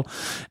 eigenlijk wel.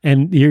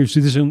 En hier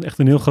zit dus echt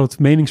een heel groot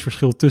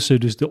meningsverschil tussen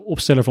dus de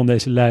opsteller van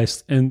deze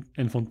lijst en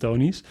van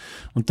Tony's.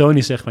 Want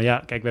Tony zegt van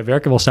kijk, wij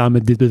werken wel samen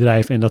met dit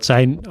bedrijf en dat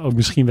zijn ook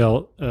misschien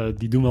wel,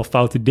 die doen wel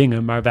foute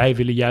dingen, maar wij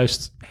willen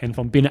juist hen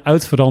van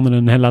binnenuit veranderen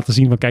en hen laten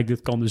zien van kijk,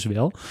 dit kan dus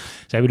wel.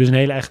 Ze hebben dus een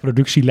hele eigen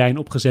productielijn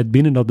opgezet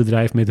binnen dat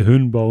bedrijf met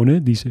hun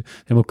bonen, die ze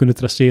helemaal kunnen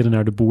traceren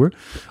naar de boer.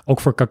 Ook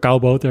voor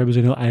cacaoboter hebben ze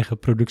een heel eigen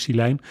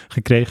productielijn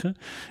gekregen.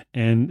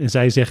 En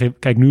zij zeggen,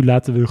 kijk, nu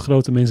laten we de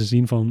grote mensen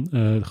zien van,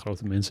 de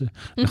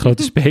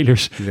grote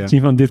spelers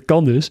zien van dit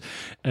kan dus.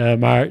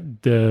 Maar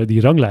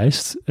die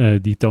ranglijst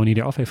die Tony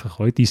eraf heeft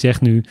gegooid, die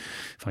zegt nu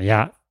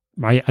van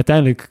maar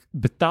uiteindelijk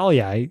betaal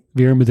jij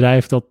weer een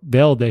bedrijf dat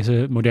wel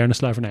deze moderne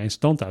slavernij in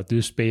stand houdt.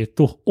 Dus ben je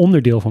toch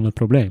onderdeel van het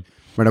probleem.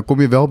 Maar dan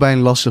kom je wel bij een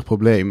lastig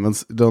probleem.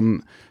 Want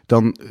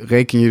dan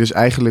reken je dus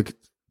eigenlijk,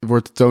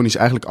 wordt Tony's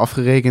eigenlijk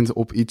afgerekend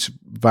op iets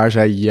waar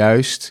zij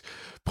juist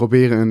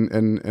proberen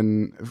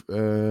een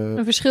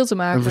verschil te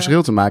maken. Een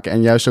verschil te maken.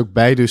 En juist ook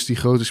bij dus die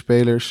grote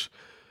spelers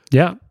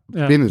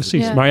binnen.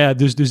 Precies. Ja. Maar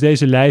dus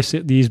deze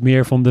lijst die is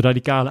meer van de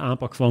radicale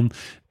aanpak van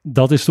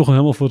dat is toch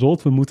helemaal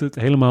verrot. We moeten het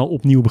helemaal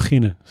opnieuw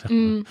beginnen. Zeg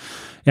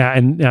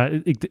maar.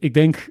 Ik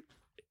denk,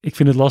 ik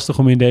vind het lastig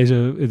om in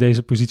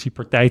deze positie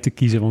partij te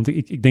kiezen. Want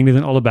ik denk dat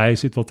in allebei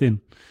zit wat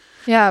in.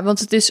 Ja, want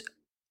het is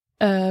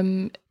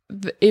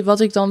wat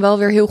ik dan wel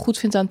weer heel goed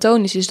vind aan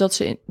Tony's is dat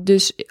ze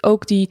dus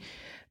ook die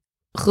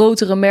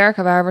grotere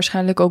merken waar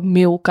waarschijnlijk ook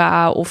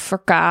Milka of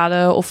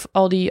Verkade of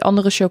al die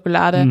andere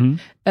chocolade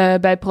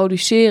bij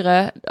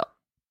produceren,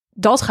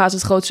 dat gaat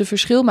het grootste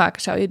verschil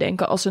maken, zou je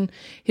denken. Als een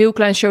heel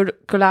klein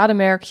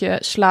chocolademerkje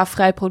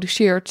slaafvrij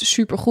produceert,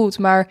 supergoed.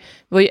 Maar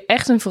wil je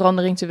echt een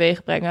verandering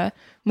teweeg brengen,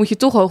 moet je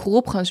toch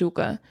hogerop gaan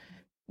zoeken.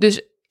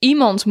 Dus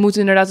iemand moet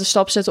inderdaad een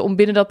stap zetten om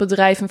binnen dat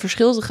bedrijf een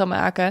verschil te gaan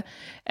maken.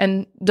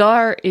 En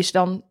daar is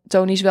dan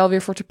Tony's wel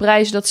weer voor te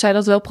prijzen dat zij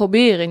dat wel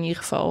proberen in ieder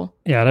geval.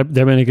 Ja,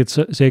 daar ben ik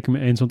het zeker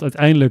mee eens. Want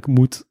uiteindelijk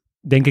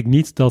denk ik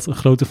niet dat een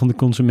grote van de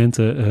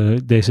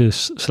consumenten deze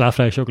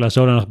slaafvrije chocola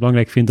zodanig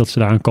belangrijk vindt dat ze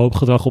daar een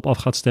koopgedrag op af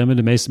gaat stemmen.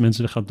 De meeste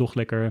mensen gaan toch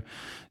lekker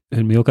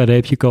hun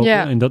Milka-reepje kopen.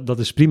 Ja. En dat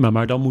is prima.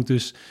 Maar dan moet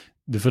dus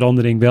de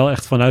verandering wel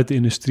echt vanuit de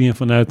industrie en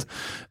vanuit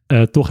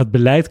toch het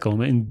beleid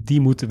komen. En die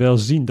moeten wel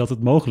zien dat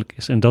het mogelijk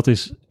is. En dat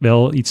is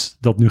wel iets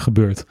dat nu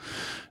gebeurt.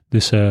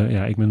 Dus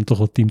ik ben toch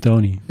wel team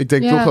Tony. Ik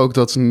denk toch ook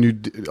dat nu,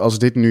 als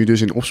dit nu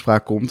dus in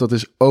opspraak komt, dat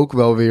is ook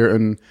wel weer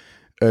een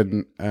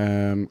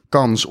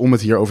kans om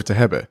het hierover te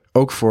hebben.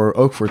 Ook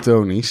voor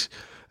Tony's.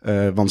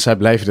 Want zij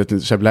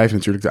blijven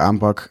natuurlijk de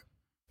aanpak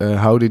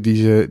houden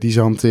die ze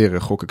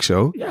hanteren, gok ik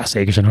zo. Ja,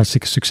 zeker. Ze zijn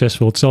hartstikke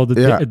succesvol. Het is al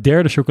het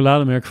derde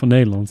chocolademerk van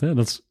Nederland. Hè?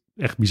 Dat is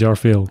echt bizar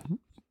veel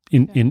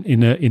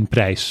in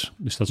prijs.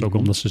 Dus dat is ook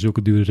omdat ze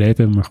zulke dure reep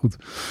hebben, maar goed.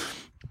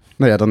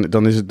 Nou ja,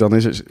 dan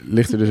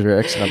ligt er dus weer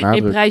extra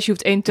nadruk. In prijs, je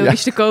hoeft 1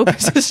 Tony's te kopen.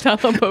 Ze staan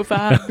dan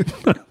bovenaan.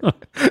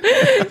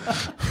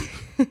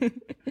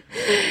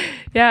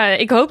 Ja,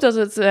 ik hoop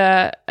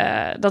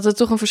dat het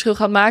toch een verschil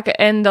gaat maken.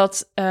 En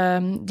dat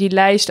die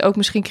lijst ook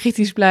misschien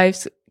kritisch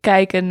blijft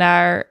kijken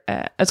naar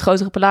het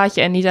grotere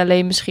plaatje. En niet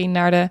alleen misschien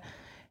naar de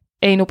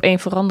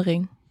 1-op-1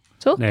 verandering.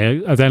 Toch?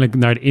 Nee, uiteindelijk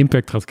naar de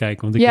impact gaat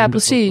kijken. Want ik denk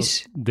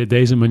precies. Dat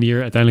deze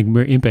manier uiteindelijk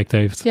meer impact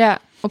heeft. Ja,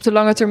 op de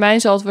lange termijn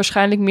zal het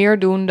waarschijnlijk meer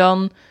doen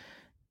dan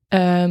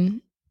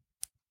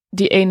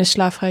die ene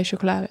slaafvrije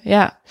chocolade.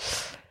 Ja,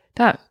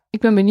 nou, ik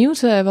ben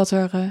benieuwd wat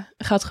er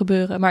gaat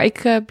gebeuren. Maar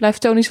ik blijf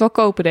Tony's wel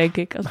kopen, denk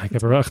ik. Ik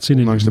heb er wel echt zin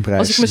in. Langs de prijs.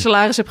 Als ik mijn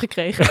salaris heb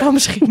gekregen, dan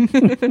misschien.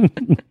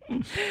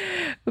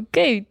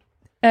 Oké.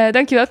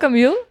 Dankjewel,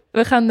 Camille.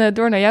 We gaan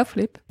door naar jou,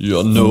 Flip.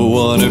 You're no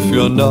one if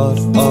you're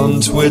not on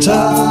Twitter.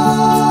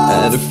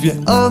 And if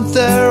you aren't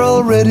there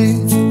already,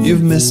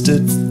 you've missed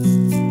it.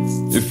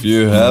 If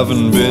you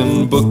haven't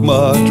been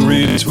bookmarked,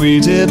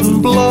 retweeted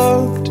and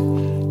blogged,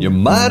 you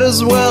might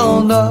as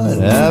well not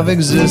have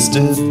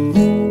existed.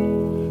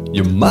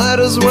 You might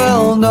as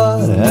well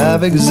not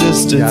have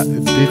existed. Ja,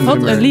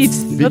 wat een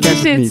lied. Wat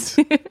is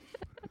dit?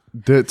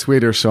 De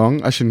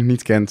Twitter-song. Als je het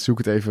niet kent, zoek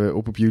het even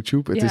op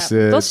YouTube. Het is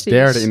de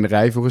derde in de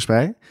rij volgens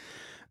mij.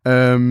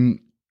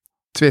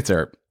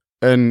 Twitter.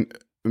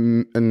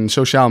 Een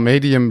sociaal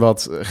medium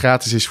wat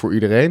gratis is voor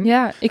iedereen.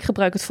 Ja, ik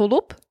gebruik het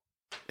volop.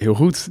 Heel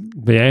goed.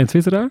 Ben jij een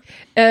twitteraar?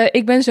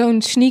 Ik ben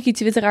zo'n sneaky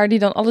twitteraar die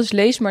dan alles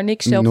leest, maar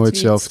niks zelf Nooit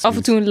tweet. zelf tweet. Af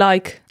en toe een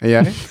like. En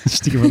jij?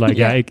 Stiekem een like.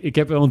 Ja, ik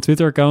heb wel een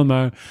Twitter-account,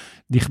 maar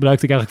die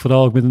gebruikte ik eigenlijk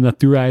vooral ook met een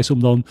natuurreis om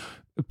dan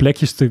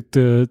plekjes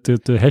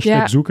te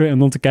hashtag zoeken en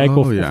dan te kijken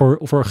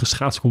of er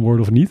geschaatst kon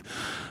worden of niet.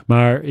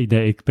 Maar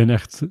ik ben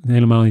echt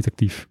helemaal niet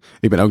actief.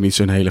 Ik ben ook niet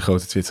zo'n hele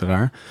grote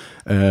twitteraar.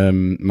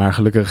 Maar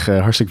gelukkig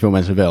hartstikke veel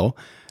mensen wel.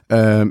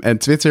 En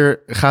Twitter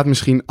gaat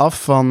misschien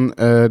af van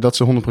dat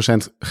ze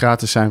 100%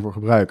 gratis zijn voor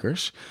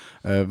gebruikers.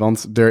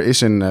 Want er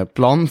is een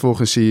plan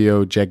volgens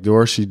CEO Jack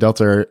Dorsey dat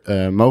er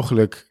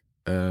mogelijk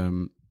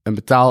een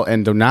betaal-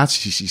 en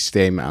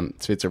donatiesysteem aan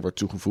Twitter wordt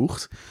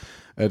toegevoegd.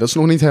 Dat is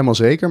nog niet helemaal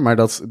zeker, maar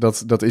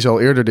dat is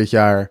al eerder dit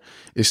jaar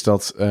is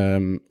dat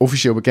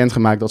officieel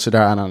bekendgemaakt dat ze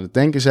daaraan aan het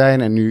denken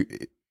zijn. En nu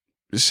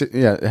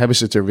hebben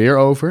ze het er weer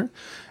over.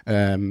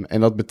 En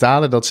dat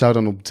betalen, dat zou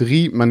dan op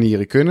 3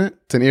 manieren kunnen.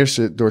 Ten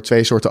eerste door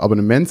 2 soorten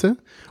abonnementen.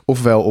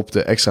 Ofwel op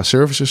de extra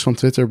services van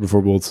Twitter.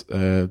 Bijvoorbeeld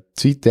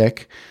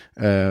TweetDeck.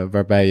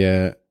 Waarbij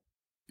je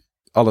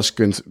alles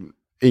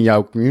in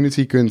jouw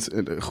community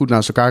goed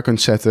naast elkaar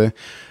kunt zetten.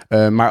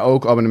 Maar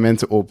ook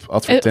abonnementen op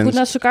advertenties. Goed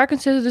naast elkaar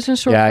kunt zetten, dus een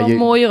soort van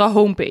mooiere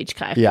homepage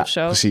krijgen of zo.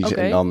 Ja, precies.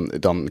 Okay. En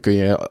dan kun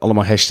je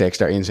allemaal hashtags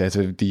daarin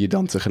zetten die je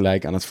dan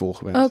tegelijk aan het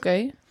volgen bent.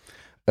 Oké.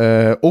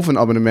 Of een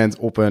abonnement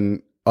op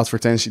een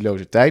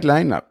advertentieloze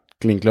tijdlijn. Nou,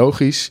 klinkt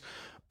logisch.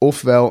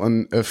 Ofwel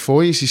een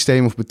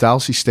fooie-systeem of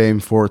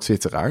betaalsysteem voor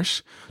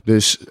twitteraars.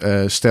 Dus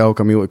stel,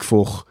 Camille, ik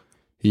volg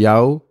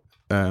jou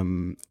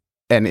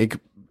en ik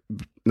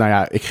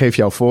geef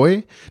jou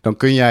fooi. Dan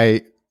kun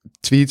jij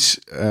tweets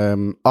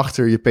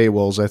achter je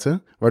paywall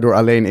zetten, waardoor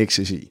alleen ik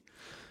ze zie.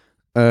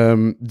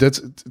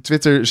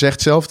 Twitter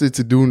zegt zelf dit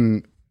te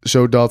doen,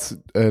 zodat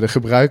de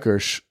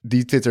gebruikers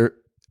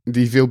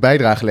die veel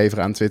bijdrage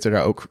leveren aan Twitter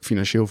daar ook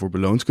financieel voor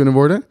beloond kunnen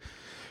worden.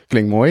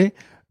 Klinkt mooi.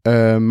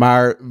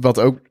 Maar wat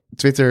ook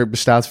Twitter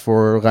bestaat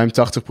voor ruim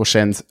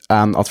 80%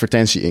 aan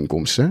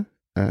advertentieinkomsten.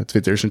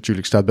 Twitter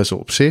staat best wel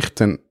op zich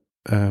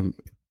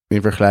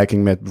in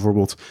vergelijking met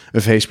bijvoorbeeld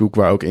een Facebook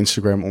waar ook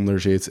Instagram onder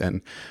zit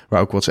en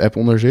waar ook WhatsApp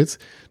onder zit.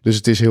 Dus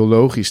het is heel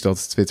logisch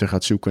dat Twitter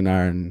gaat zoeken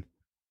naar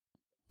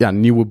een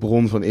nieuwe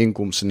bron van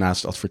inkomsten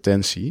naast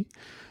advertentie.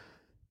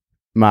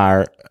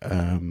 Maar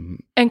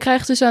en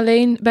krijgt dus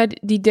alleen bij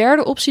die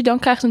derde optie, dan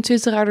krijgt een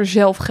twitteraar er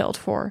zelf geld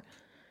voor.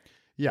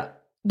 Ja.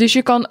 Dus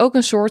je kan ook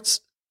een soort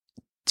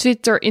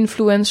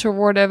Twitter-influencer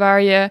worden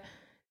waar je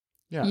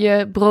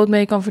je brood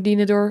mee kan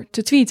verdienen door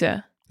te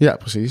tweeten. Ja,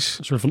 precies.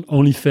 Een soort van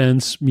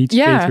OnlyFans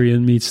meets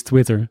Patreon meets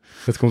Twitter.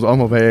 Dat komt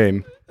allemaal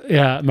bijeen.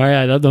 Ja,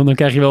 maar dan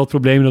krijg je wel het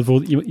probleem dat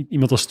bijvoorbeeld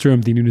iemand als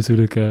Trump, die nu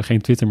natuurlijk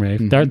geen Twitter meer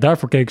heeft.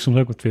 Daarvoor keek ik soms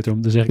ook op Twitter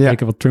om te zeggen,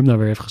 kijken wat Trump nou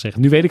weer heeft gezegd.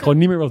 Nu weet ik gewoon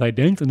niet meer wat hij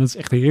denkt en dat is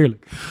echt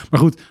heerlijk. Maar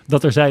goed,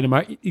 dat er zijn.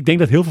 Maar ik denk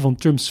dat heel veel van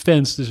Trumps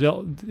fans dus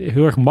wel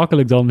heel erg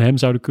makkelijk dan hem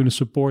zouden kunnen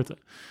supporten.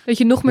 Dat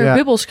je nog meer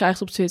bubbels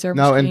krijgt op Twitter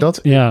misschien.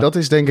 Nou, en dat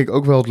is denk ik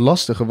ook wel het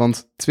lastige,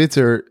 want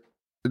Twitter,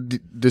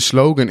 de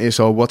slogan is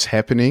al what's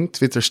happening.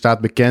 Twitter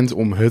staat bekend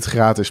om het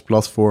gratis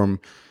platform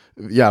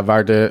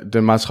waar de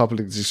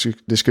maatschappelijke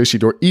discussie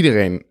door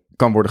iedereen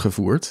kan worden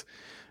gevoerd.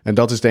 En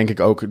dat is denk ik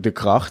ook de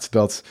kracht,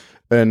 dat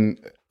een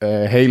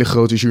hele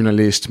grote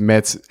journalist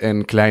met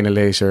een kleine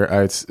lezer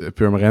uit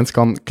Purmerend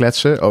kan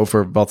kletsen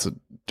over wat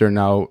er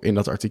nou in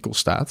dat artikel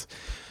staat.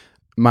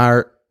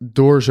 Maar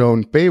door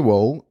zo'n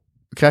paywall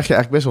krijg je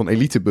eigenlijk best wel een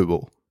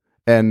elitebubbel.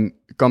 En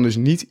kan dus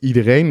niet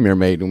iedereen meer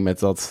meedoen met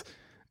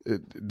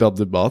dat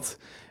debat.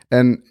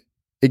 En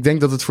ik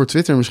denk dat het voor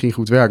Twitter misschien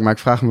goed werkt, maar ik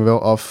vraag me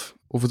wel af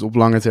of het op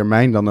lange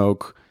termijn dan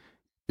ook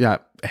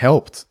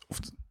helpt.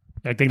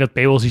 Ja, ik denk dat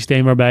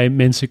paywall-systeem waarbij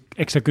mensen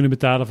extra kunnen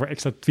betalen voor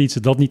extra tweets,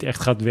 dat niet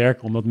echt gaat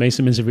werken. Omdat de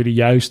meeste mensen willen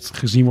juist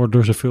gezien worden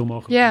door zoveel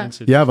mogelijk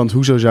mensen. Ja, want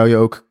hoezo zou je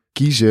ook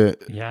kiezen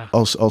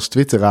als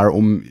twitteraar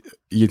om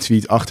je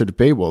tweet achter de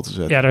paywall te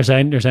zetten? Ja,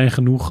 er zijn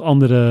genoeg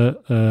andere,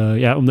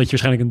 omdat je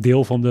waarschijnlijk een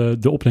deel van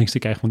de opbrengsten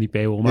krijgt van die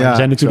paywall. Maar er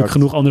zijn natuurlijk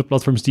genoeg andere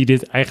platforms die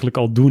dit eigenlijk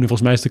al doen. En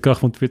volgens mij is de kracht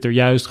van Twitter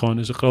juist gewoon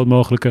een zo groot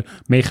mogelijke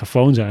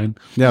megafoon zijn.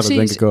 Ja, precies. Dat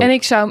denk ik ook.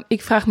 En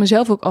ik vraag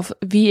mezelf ook af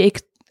wie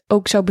ik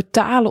ook zou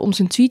betalen om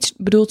zijn tweets.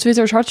 Ik bedoel,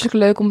 Twitter is hartstikke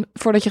leuk om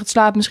voordat je gaat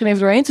slapen misschien even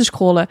doorheen te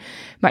scrollen.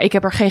 Maar ik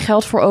heb er geen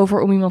geld voor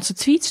over om iemand zijn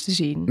tweets te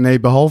zien. Nee,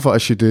 behalve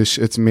als je dus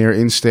het meer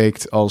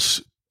insteekt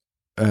als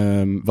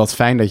wat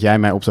fijn dat jij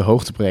mij op de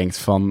hoogte brengt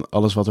van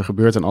alles wat er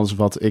gebeurt en alles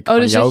wat ik van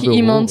dus jou dat je wil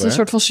iemand horen. Een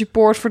soort van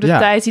support voor de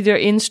tijd die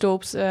erin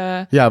stopt.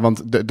 Ja,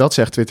 want dat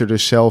zegt Twitter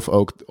dus zelf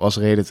ook als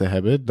reden te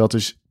hebben. Dat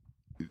dus,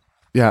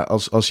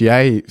 als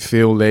jij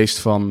veel leest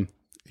van,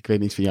 ik weet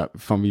niet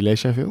van wie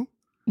lees jij veel?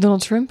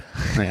 Donald Trump.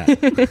 Nou ja.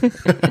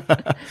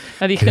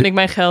 Nou, die gun ik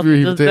mijn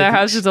geld. Daar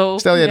houdt het al op.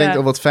 Stel, jij denkt,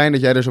 wat fijn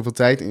dat jij er zoveel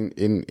tijd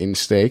in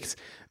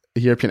steekt.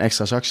 Hier heb je een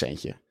extra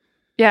zakcentje.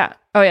 Ja,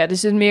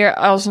 dus het meer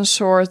als een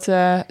soort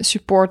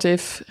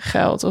supportive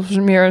geld. Of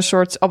meer een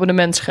soort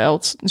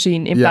abonnementsgeld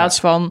zien. In plaats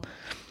van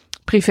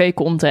privé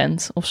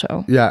content of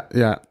zo. Ja.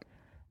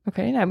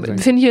 Oké,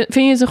 vind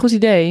je het een goed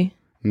idee?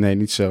 Nee,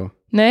 niet zo.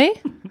 Nee?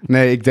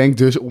 Nee, ik denk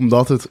dus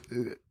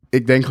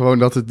ik denk gewoon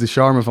dat het de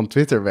charme van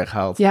Twitter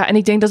weghaalt. Ja, en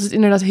ik denk dat het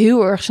inderdaad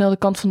heel erg snel de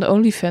kant van de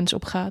OnlyFans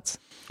opgaat.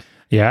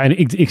 Ja, en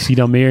ik zie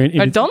dan meer...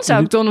 Maar dan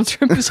zou ik Donald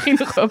Trump misschien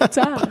nog wel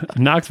betalen.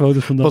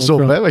 Naaktfoto's van Donald Trump.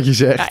 Pas op, hè, wat je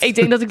zegt. Ja, ik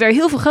denk dat ik daar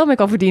heel veel geld mee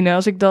kan verdienen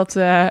als ik dat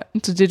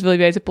Dit Wil Je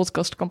Weten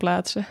podcast kan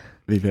plaatsen.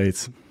 Wie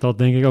weet. Dat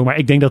denk ik ook. Maar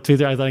ik denk dat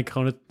Twitter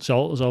uiteindelijk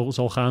gewoon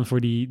zal gaan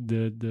voor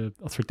de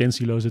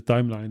advertentieloze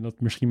timeline. Dat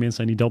misschien mensen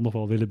zijn die dat nog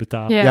wel willen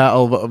betalen. Ja,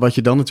 al wat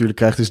je dan natuurlijk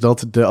krijgt is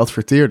dat de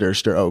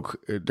adverteerders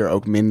er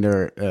ook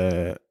minder...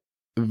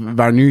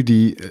 waar nu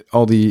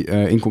al die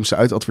inkomsten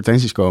uit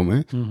advertenties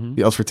komen,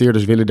 die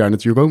adverteerders willen daar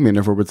natuurlijk ook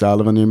minder voor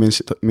betalen wanneer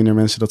minder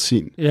mensen dat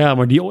zien. Ja,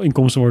 maar die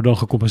inkomsten worden dan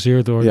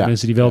gecompenseerd door de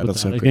mensen die wel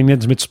betalen. Ik denk net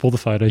als met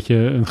Spotify, dat je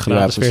een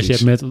gratis versie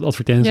hebt met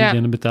advertenties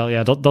en een betaal.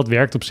 Ja, dat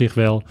werkt op zich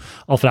wel.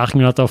 Al vraag ik me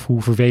inderdaad af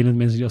hoe vervelend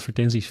mensen die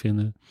advertenties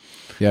vinden.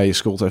 Ja, je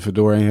scrolt even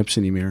door en je hebt ze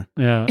niet meer.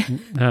 Ja,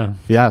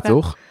 ja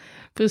toch?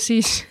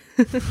 Precies.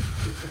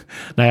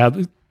 Nou ja,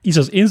 iets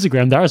als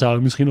Instagram, daar zou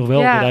ik misschien nog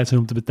wel bereid zijn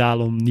om te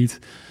betalen om niet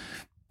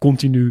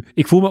continu...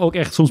 Ik voel me ook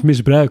echt soms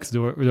misbruikt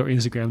door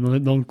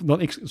Instagram.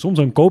 Soms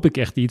dan koop ik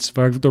echt iets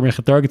waar ik door ben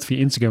getarget via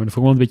Instagram. En dan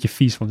voel ik me wel een beetje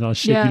vies van.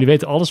 Shit, jullie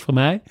weten alles van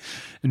mij.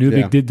 En nu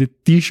heb ik dit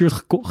t-shirt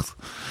gekocht.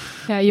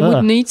 Ja, je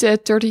moet niet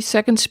 30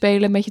 seconds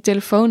spelen met je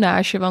telefoon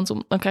naast je, want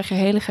dan krijg je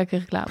hele gekke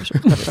reclames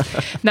op.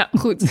 Nou,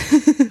 goed.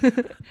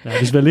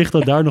 Dus wellicht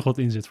dat daar nog wat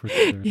in zit voor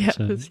Twitter. Ja,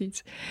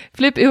 precies.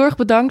 Flip, heel erg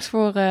bedankt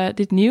voor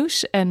dit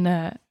nieuws.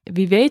 En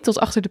wie weet, tot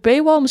achter de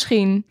paywall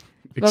misschien.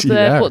 Dit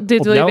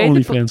wil je weten.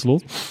 OnlyFans,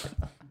 Lot.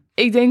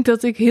 Ik denk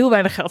dat ik heel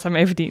weinig geld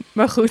daarmee verdien.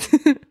 Maar goed.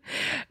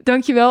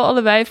 Dankjewel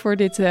allebei voor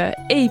dit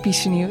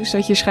epische nieuws.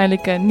 Dat je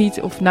waarschijnlijk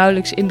niet of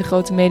nauwelijks in de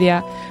grote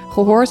media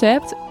gehoord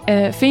hebt.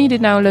 Vind je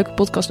dit nou een leuke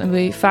podcast en wil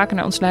je vaker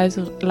naar ons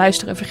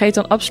luisteren? Vergeet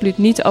dan absoluut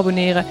niet te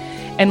abonneren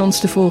en ons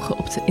te volgen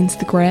op de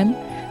Instagram.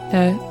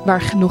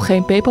 Waar nog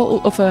geen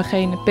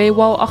geen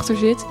paywall achter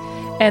zit.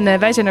 En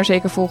wij zijn er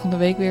zeker volgende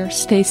week weer.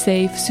 Stay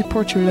safe,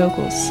 support your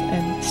locals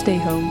en stay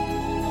home.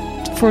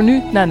 Voor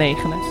nu na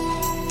 9.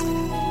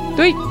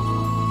 Doei!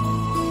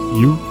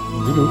 Doei.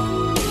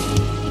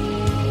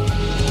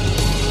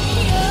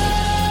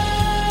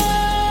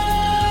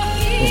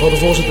 Mevrouw de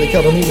voorzitter, ik ga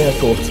er niet meer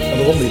akkoord. En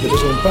waarom niet? Het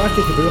is al een paar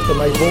keer gebeurd dat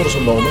mij het woord is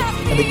ontnomen.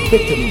 En ik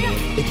pik het niet meer.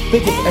 Ik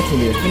pik het echt niet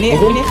meer.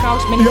 Meneer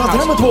Gauws, u had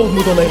hem het woord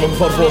moeten nemen,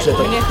 mevrouw de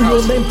voorzitter. U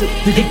neemt het,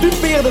 u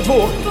dupeert het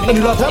woord. En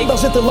u laat hem daar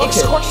zitten lachen. Ik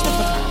schors de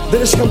vergadering.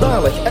 Dit is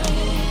schandalig.